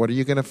places. What are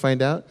you going to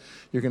find out?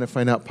 You're going to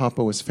find out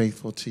Papa was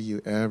faithful to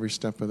you every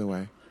step of the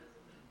way.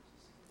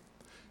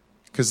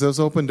 Because those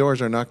open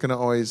doors are not going to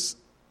always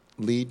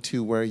lead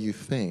to where you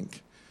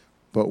think.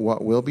 But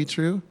what will be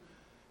true?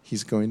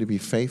 He's going to be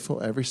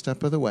faithful every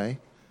step of the way.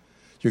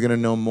 You're going to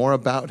know more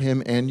about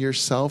him and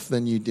yourself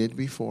than you did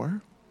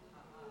before.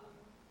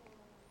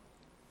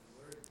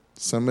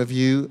 Some of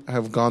you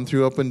have gone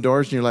through open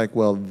doors and you're like,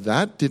 well,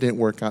 that didn't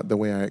work out the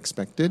way I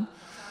expected.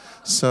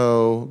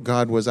 So,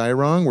 God, was I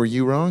wrong? Were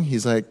you wrong?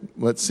 He's like,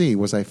 let's see,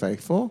 was I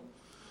faithful?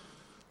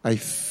 I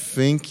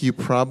think you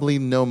probably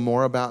know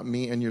more about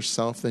me and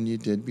yourself than you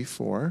did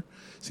before.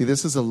 See,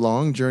 this is a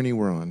long journey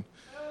we're on.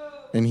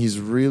 And he's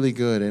really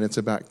good. And it's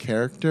about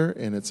character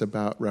and it's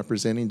about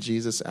representing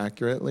Jesus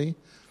accurately.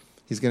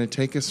 He's going to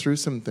take us through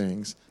some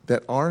things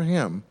that are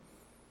him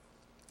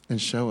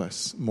and show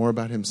us more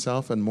about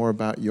himself and more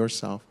about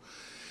yourself.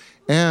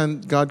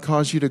 And God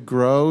calls you to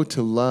grow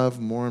to love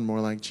more and more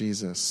like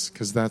Jesus,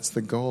 because that's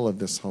the goal of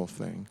this whole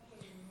thing.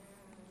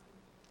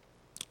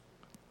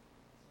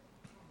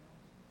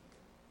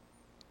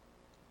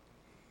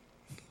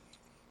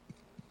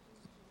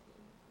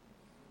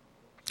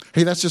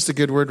 Hey, that's just a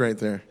good word right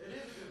there.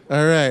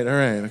 All right,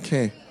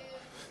 okay.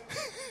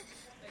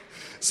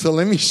 So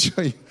let me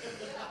show you.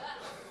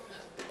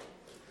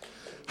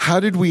 How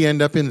did we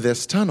end up in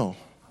this tunnel?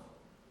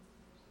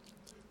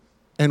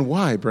 And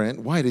why, Brent?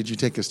 Why did you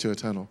take us to a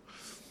tunnel?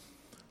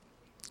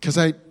 Because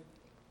I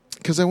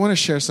want to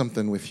share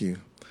something with you.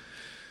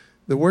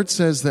 The word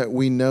says that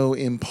we know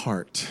in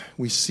part.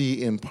 We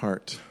see in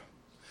part.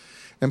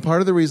 And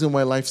part of the reason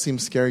why life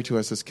seems scary to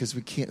us is because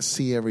we can't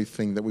see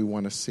everything that we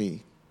want to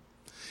see.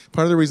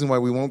 Part of the reason why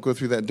we won't go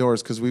through that door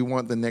is because we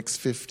want the next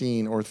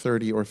 15 or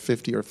 30 or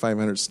 50 or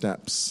 500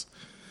 steps.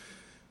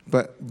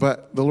 But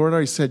the Lord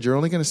already said, you're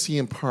only going to see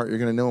in part. You're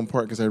going to know in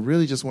part because I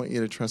really just want you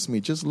to trust me.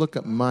 Just look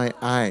at my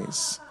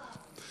eyes.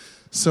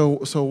 So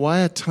why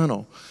a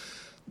tunnel?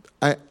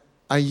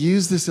 I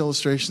use this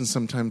illustration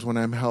sometimes when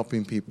I'm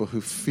helping people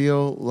who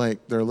feel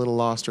like they're a little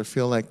lost or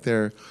feel like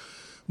they're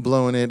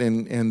blowing it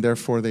and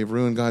therefore they've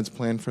ruined God's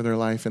plan for their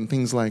life and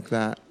things like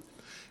that.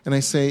 And I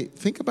say,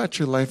 think about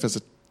your life as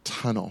a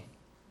tunnel,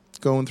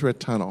 going through a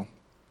tunnel.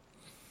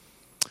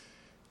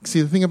 See,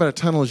 the thing about a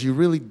tunnel is you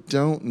really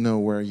don't know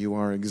where you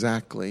are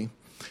exactly.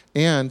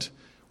 And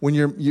when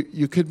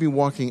you could be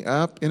walking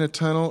up in a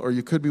tunnel or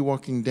you could be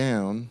walking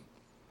down,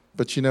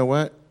 but you know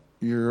what?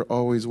 You're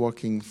always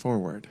walking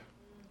forward,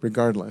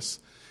 regardless.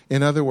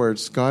 In other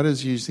words, God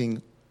is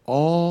using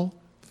all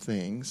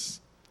things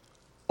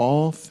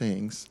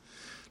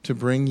to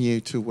bring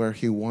you to where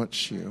he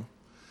wants you.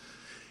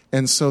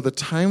 And so the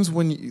times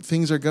when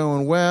things are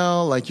going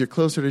well, like you're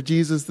closer to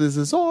Jesus, this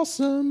is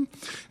awesome.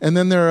 And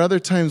then there are other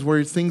times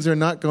where things are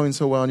not going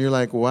so well, and you're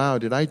like, wow,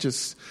 did I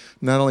just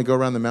not only go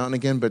around the mountain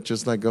again, but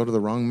just like go to the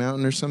wrong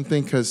mountain or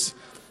something? Because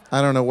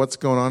I don't know what's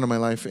going on in my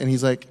life. And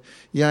he's like,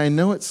 yeah, I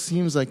know it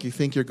seems like you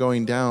think you're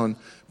going down,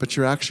 but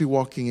you're actually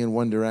walking in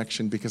one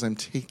direction because I'm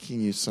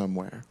taking you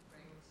somewhere.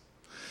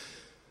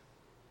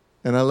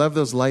 And I love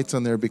those lights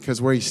on there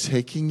because where he's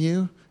taking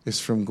you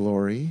is from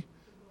glory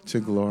to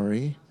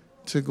glory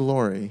to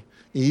glory,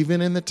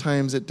 even in the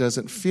times it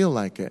doesn't feel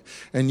like it.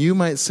 And you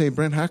might say,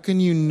 Brent, how can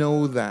you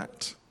know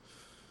that?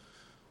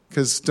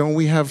 Because don't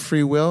we have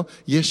free will?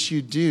 Yes,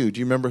 you do. Do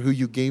you remember who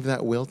you gave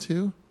that will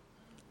to?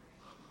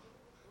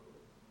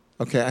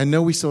 Okay, I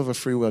know we still have a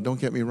free will,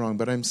 don't get me wrong,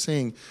 but I'm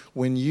saying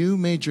when you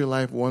made your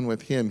life one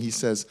with him, he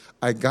says,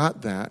 I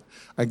got that.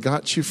 I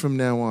got you from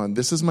now on.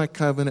 This is my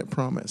covenant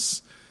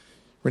promise.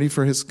 Ready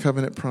for his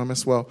covenant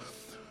promise? Well,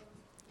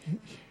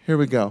 here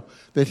we go.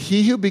 That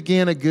he who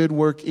began a good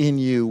work in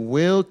you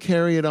will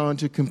carry it on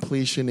to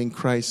completion in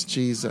Christ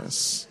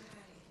Jesus.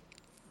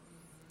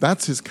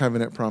 That's his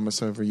covenant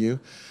promise over you.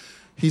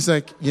 He's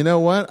like, you know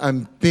what?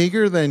 I'm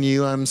bigger than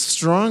you. I'm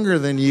stronger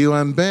than you.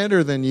 I'm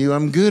better than you.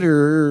 I'm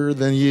gooder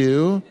than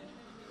you.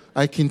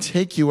 I can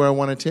take you where I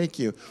want to take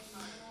you.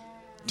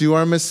 Do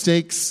our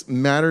mistakes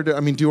matter?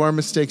 Do our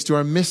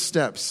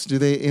missteps, do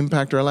they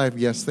impact our life?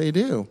 Yes, they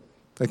do.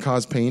 They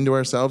cause pain to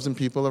ourselves and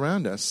people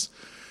around us.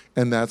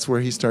 And that's where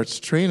he starts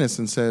to train us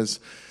and says,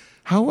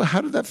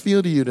 How did that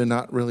feel to you to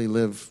not really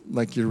live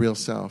like your real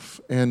self?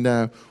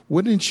 And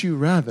wouldn't you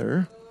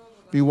rather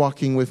be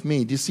walking with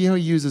me? Do you see how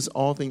he uses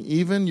all things,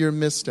 even your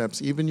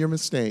missteps, even your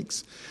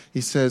mistakes? He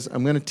says,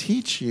 I'm going to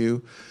teach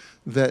you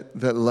that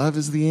love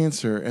is the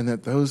answer, and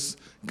that those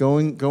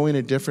going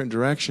a different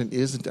direction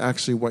isn't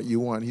actually what you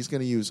want. He's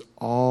going to use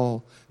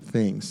all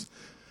things.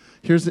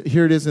 Here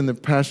it is in the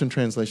Passion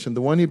Translation.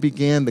 The one who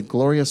began the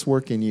glorious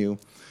work in you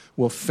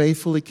will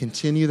faithfully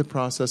continue the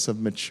process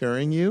of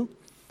maturing you,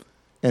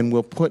 and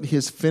will put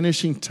his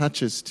finishing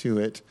touches to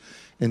it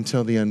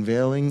until the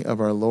unveiling of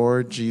our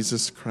Lord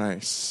Jesus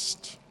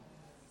Christ.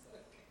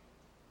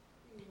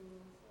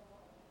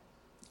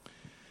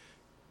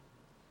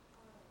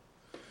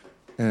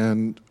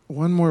 And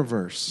one more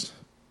verse,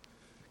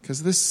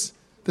 because this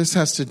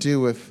has to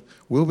do with,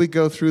 will we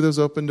go through those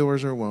open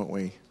doors or won't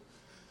we?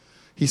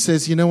 He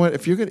says, you know what?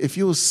 If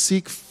you will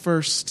seek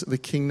first the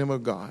kingdom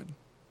of God,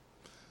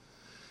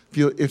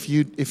 if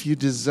you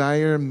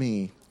desire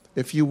me,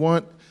 if you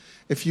want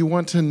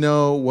to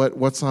know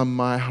what's on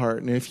my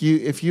heart, and if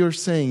you're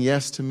saying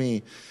yes to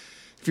me,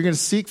 if you're going to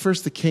seek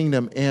first the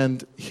kingdom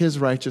and his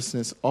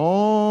righteousness,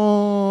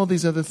 all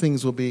these other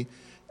things will be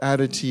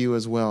added to you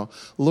as well.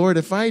 Lord,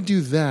 if I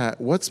do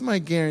that, what's my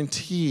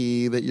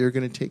guarantee that you're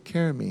going to take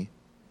care of me?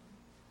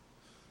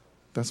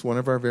 That's one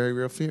of our very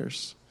real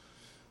fears.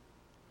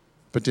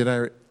 But did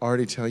I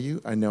already tell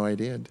you? I know I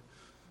did.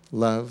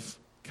 Love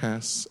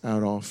casts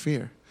out all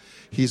fear.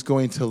 He's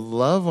going to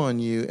love on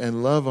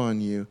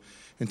you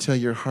until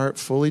your heart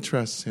fully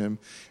trusts him.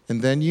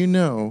 And then you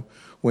know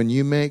when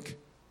you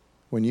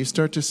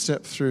start to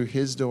step through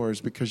his doors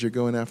because you're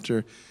going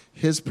after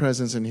his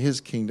presence and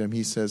his kingdom,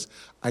 he says,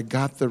 I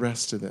got the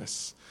rest of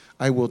this.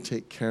 I will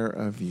take care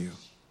of you.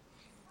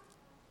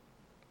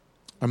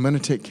 I'm going to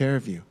take care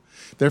of you.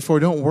 Therefore,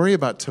 don't worry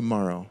about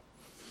tomorrow.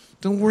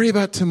 Don't worry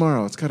about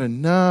tomorrow. It's got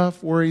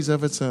enough worries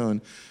of its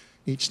own.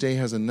 Each day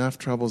has enough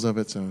troubles of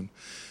its own.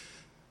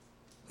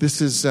 This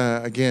is,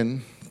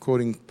 again,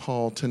 quoting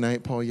Paul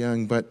tonight, Paul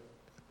Young, but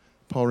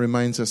Paul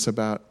reminds us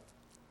about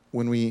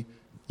when we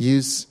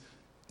use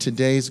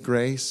today's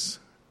grace,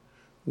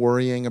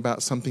 worrying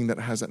about something that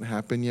hasn't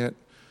happened yet,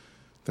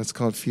 that's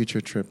called future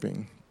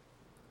tripping.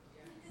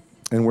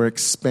 And we're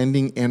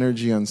expending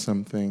energy on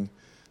something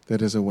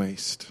that is a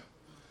waste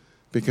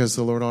because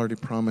the Lord already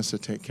promised to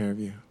take care of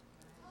you.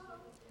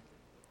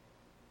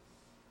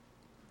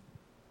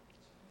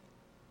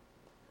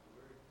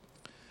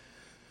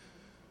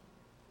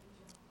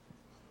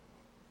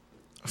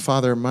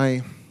 Father,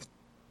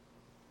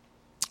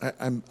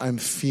 I'm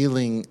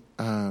feeling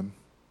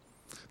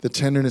the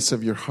tenderness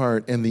of your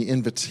heart and the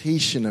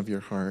invitation of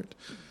your heart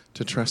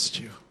to trust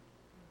you.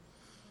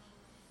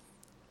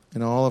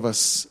 And all of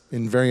us,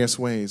 in various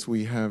ways,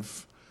 we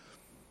have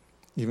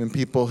even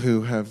people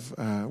who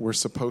were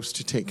supposed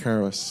to take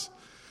care of us.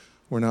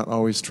 We're not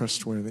always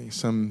trustworthy.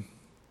 Some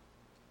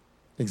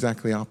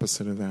exactly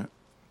opposite of that.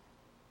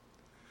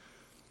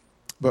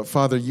 But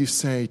Father, you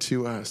say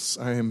to us,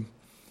 I am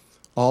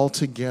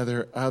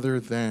altogether other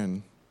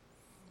than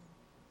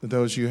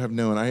those you have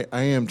known.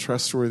 I am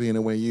trustworthy in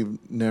a way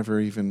you've never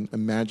even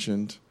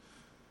imagined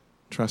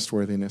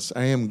trustworthiness.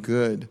 I am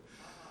good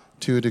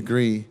to a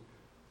degree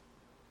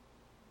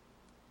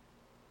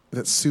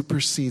that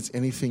supersedes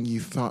anything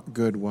you thought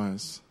good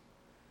was.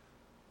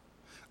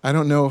 I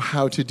don't know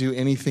how to do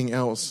anything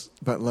else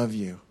but love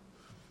you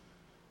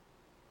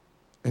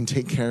and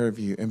take care of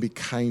you and be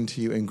kind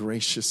to you and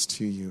gracious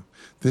to you.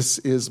 This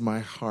is my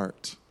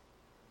heart.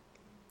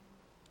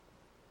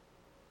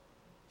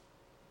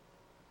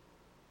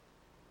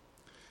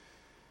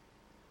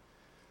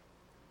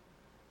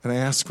 And I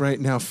ask right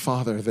now,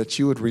 Father, that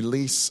you would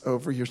release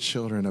over your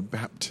children a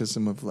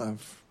baptism of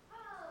love.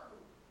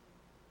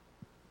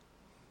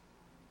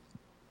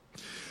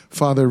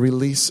 Father,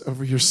 release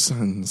over your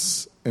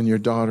sons and your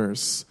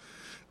daughters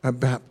a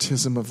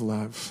baptism of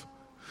love.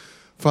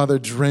 Father,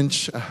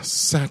 drench us,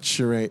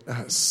 saturate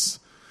us,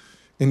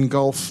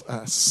 engulf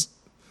us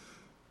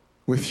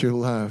with your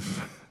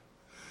love,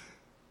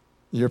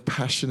 your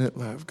passionate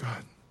love,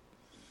 God.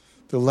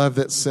 The love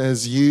that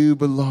says, you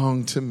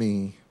belong to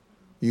me.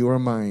 You are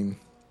mine.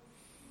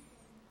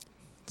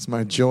 It's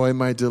my joy,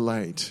 my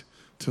delight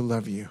to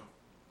love you.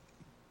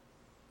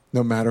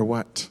 No matter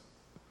what.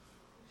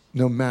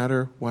 No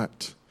matter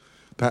what.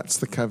 That's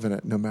the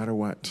covenant, no matter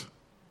what.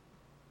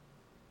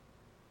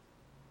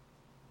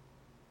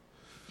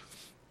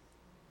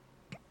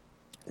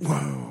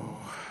 Whoa.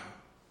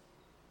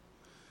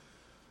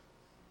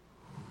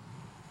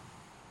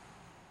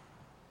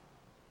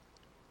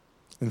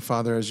 And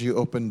Father, as you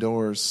open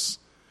doors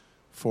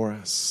for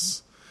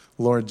us,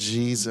 Lord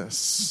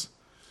Jesus,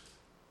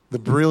 the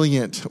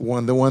brilliant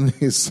one, the one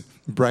who's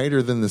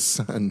brighter than the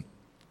sun,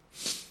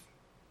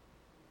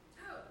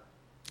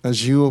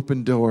 as you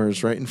open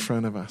doors right in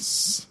front of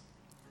us,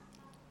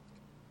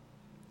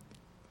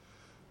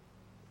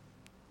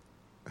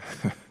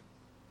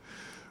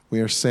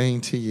 we are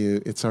saying to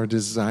you, it's our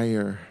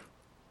desire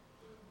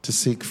to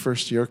seek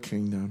first your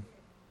kingdom,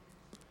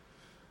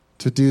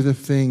 to do the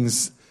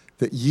things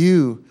that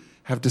you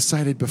have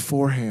decided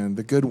beforehand,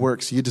 the good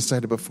works you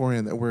decided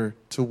beforehand that we're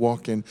to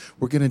walk in,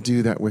 we're going to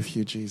do that with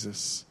you,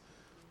 Jesus.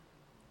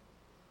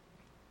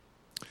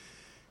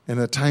 And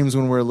at times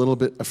when we're a little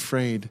bit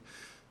afraid,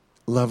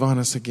 love on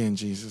us again,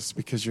 Jesus,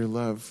 because your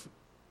love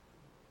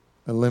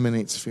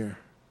eliminates fear.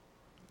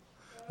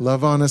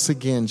 Love on us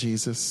again,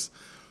 Jesus.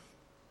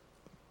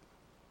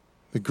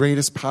 The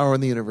greatest power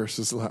in the universe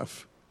is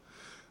love.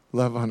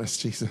 Love on us,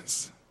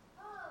 Jesus.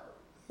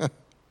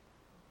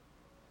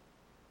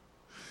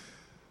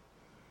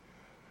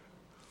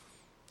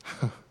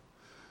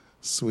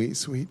 Sweet,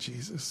 sweet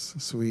Jesus.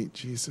 Sweet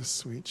Jesus,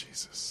 sweet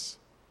Jesus.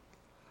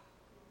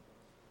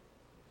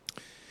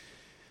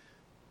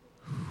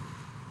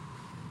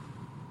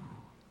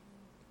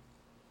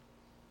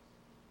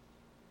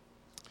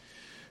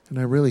 And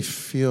I really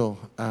feel,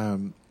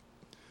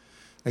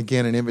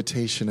 again, an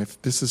invitation.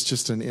 If this is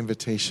just an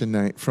invitation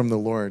night from the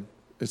Lord.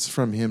 It's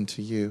from him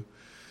to you.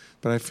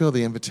 But I feel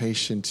the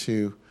invitation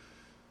to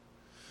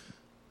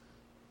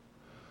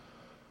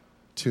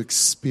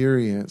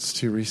experience,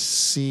 to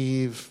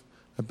receive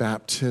a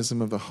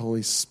baptism of the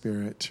Holy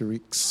Spirit, to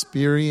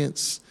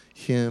experience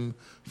him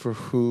for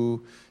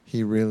who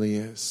he really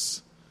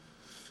is.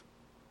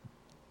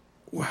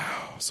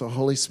 Wow. So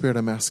Holy Spirit,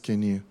 I'm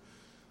asking you.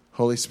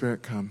 Holy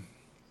Spirit, come.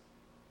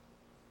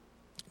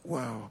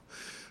 Wow.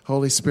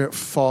 Holy Spirit,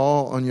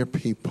 fall on your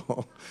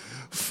people.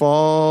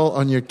 Fall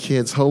on your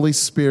kids. Holy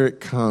Spirit,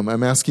 come.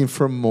 I'm asking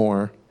for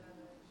more.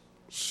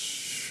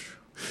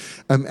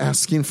 I'm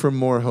asking for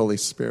more, Holy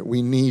Spirit.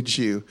 We need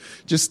you.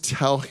 Just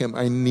tell him,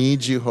 I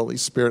need you, Holy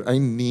Spirit. I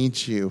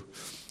need you.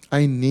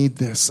 I need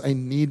this. I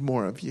need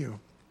more of you.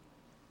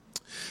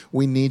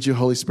 We need you,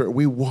 Holy Spirit.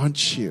 We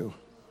want you.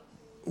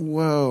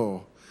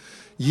 Whoa.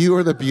 You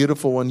are the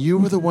beautiful one.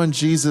 You are the one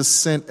Jesus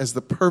sent as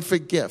the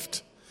perfect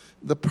gift.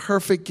 The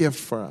perfect gift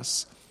for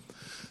us.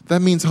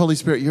 That means, Holy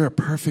Spirit, you're a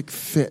perfect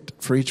fit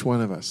for each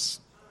one of us.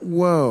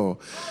 Whoa.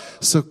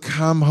 So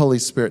come, Holy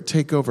Spirit,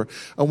 take over.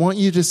 I want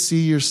you to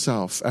see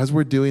yourself, as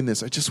we're doing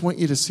this, I just want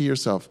you to see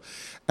yourself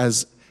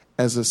as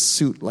a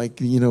suit, like,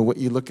 what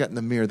you look at in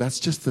the mirror. That's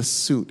just the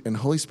suit. And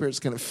Holy Spirit's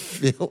going to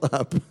fill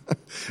up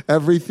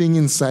everything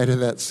inside of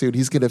that suit.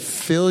 He's going to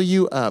fill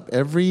you up,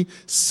 every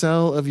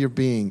cell of your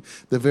being,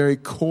 the very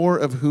core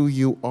of who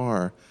you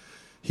are.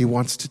 He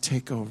wants to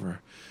take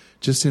over.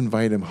 Just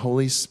invite him.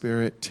 Holy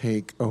Spirit,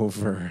 take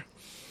over.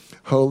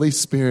 Holy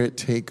Spirit,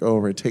 take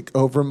over. Take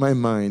over my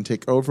mind.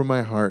 Take over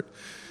my heart,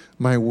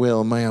 my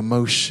will, my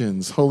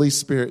emotions. Holy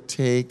Spirit,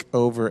 take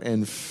over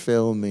and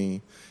fill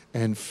me,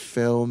 and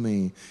fill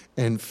me,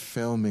 and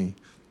fill me.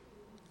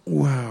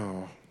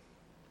 Wow.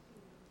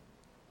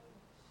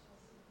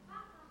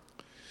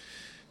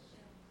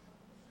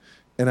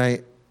 And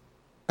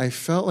I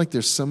felt like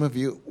there's some of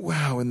you,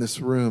 wow, in this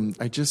room.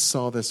 I just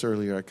saw this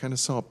earlier. I kind of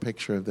saw a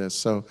picture of this,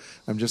 so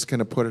I'm just going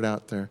to put it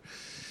out there.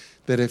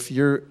 That if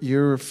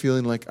you're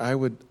feeling like I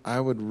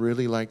would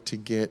really like to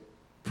get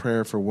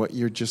prayer for what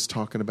you're just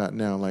talking about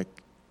now, like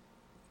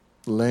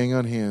laying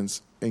on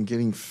hands and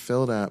getting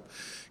filled up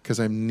because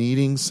I'm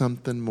needing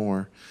something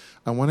more,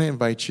 I want to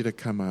invite you to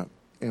come up.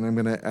 And I'm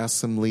going to ask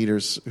some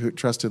leaders,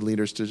 trusted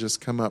leaders, to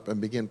just come up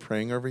and begin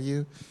praying over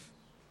you.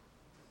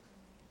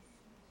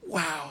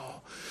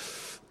 Wow.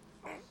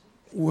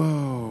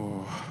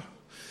 Whoa.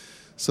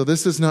 So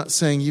this is not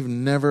saying you've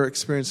never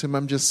experienced him.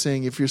 I'm just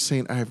saying if you're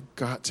saying, I've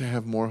got to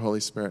have more Holy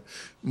Spirit,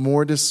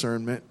 more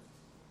discernment.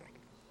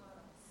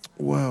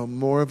 Whoa,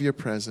 more of your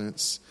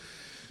presence.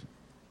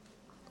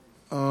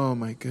 Oh,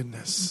 my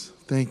goodness.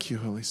 Thank you,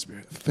 Holy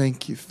Spirit.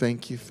 Thank you,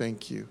 thank you,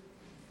 thank you.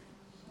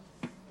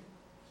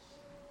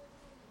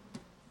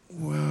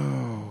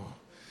 Whoa.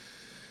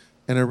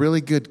 And a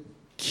really good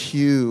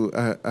cue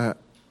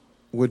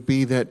would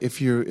be that if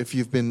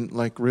you've been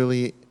like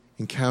really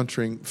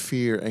encountering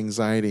fear,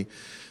 anxiety,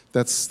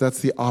 that's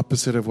the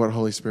opposite of what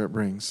Holy Spirit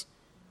brings.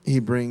 He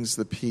brings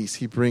the peace.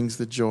 He brings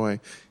the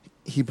joy.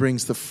 He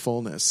brings the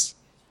fullness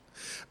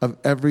of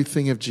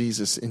everything of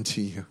Jesus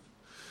into you.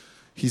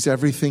 He's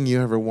everything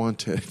you ever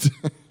wanted.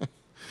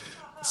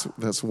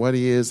 That's what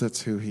he is.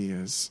 That's who he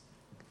is.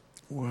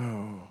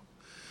 Whoa.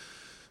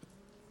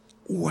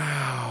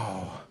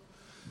 Wow.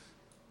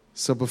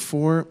 So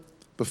before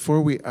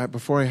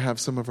I have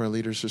some of our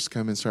leaders just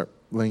come and start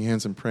laying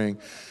hands and praying,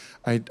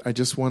 I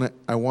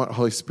want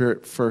Holy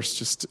Spirit first,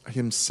 just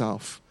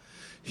himself.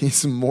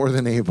 He's more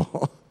than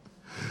able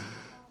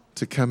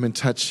to come and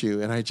touch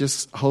you. And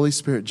Holy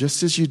Spirit,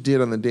 just as you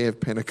did on the day of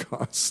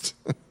Pentecost,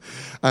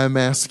 I'm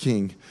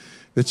asking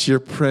that your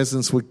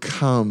presence would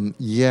come,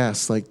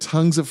 yes, like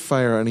tongues of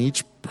fire on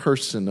each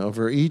person,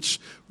 over each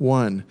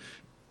one.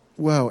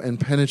 Wow, and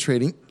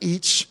penetrating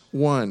each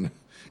one.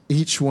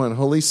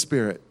 Holy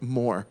Spirit,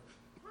 more.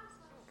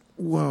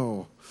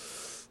 Whoa.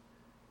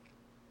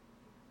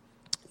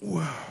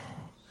 Whoa.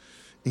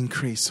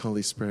 Increase,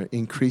 Holy Spirit.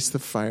 Increase the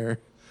fire.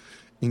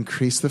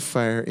 Increase the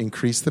fire.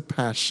 Increase the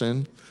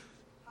passion.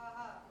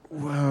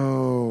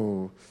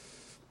 Whoa.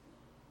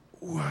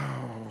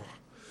 Wow.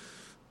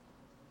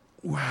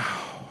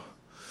 Wow.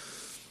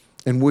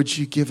 And would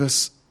you give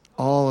us,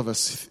 all of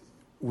us,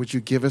 would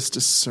you give us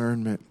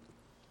discernment?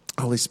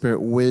 Holy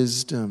Spirit,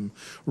 wisdom,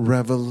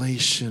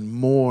 revelation,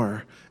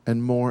 more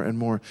and more and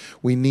more.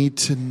 We need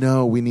to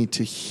know. We need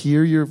to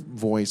hear your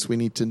voice. We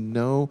need to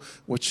know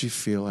what you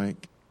feel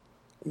like.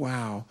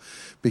 Wow.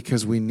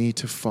 Because we need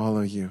to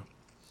follow you.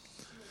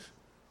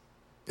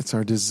 It's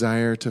our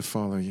desire to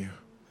follow you.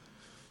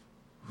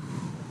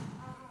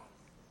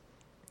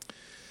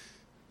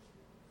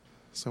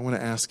 So I want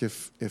to ask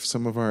if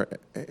some of our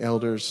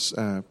elders,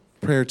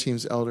 prayer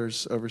team's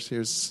elders,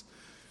 overseers,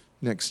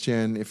 next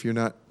gen, if you're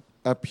not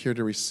up here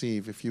to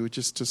receive, if you would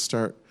just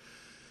to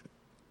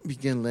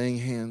begin laying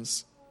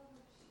hands.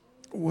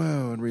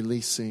 Whoa, and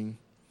releasing.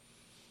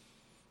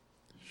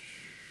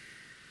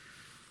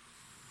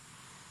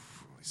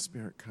 Holy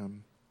Spirit,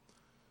 come.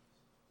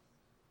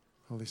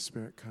 Holy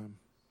Spirit, come.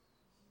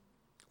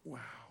 Wow.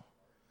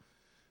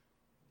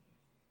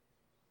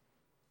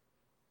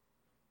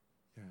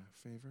 Yeah,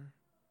 favor.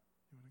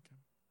 You want to come?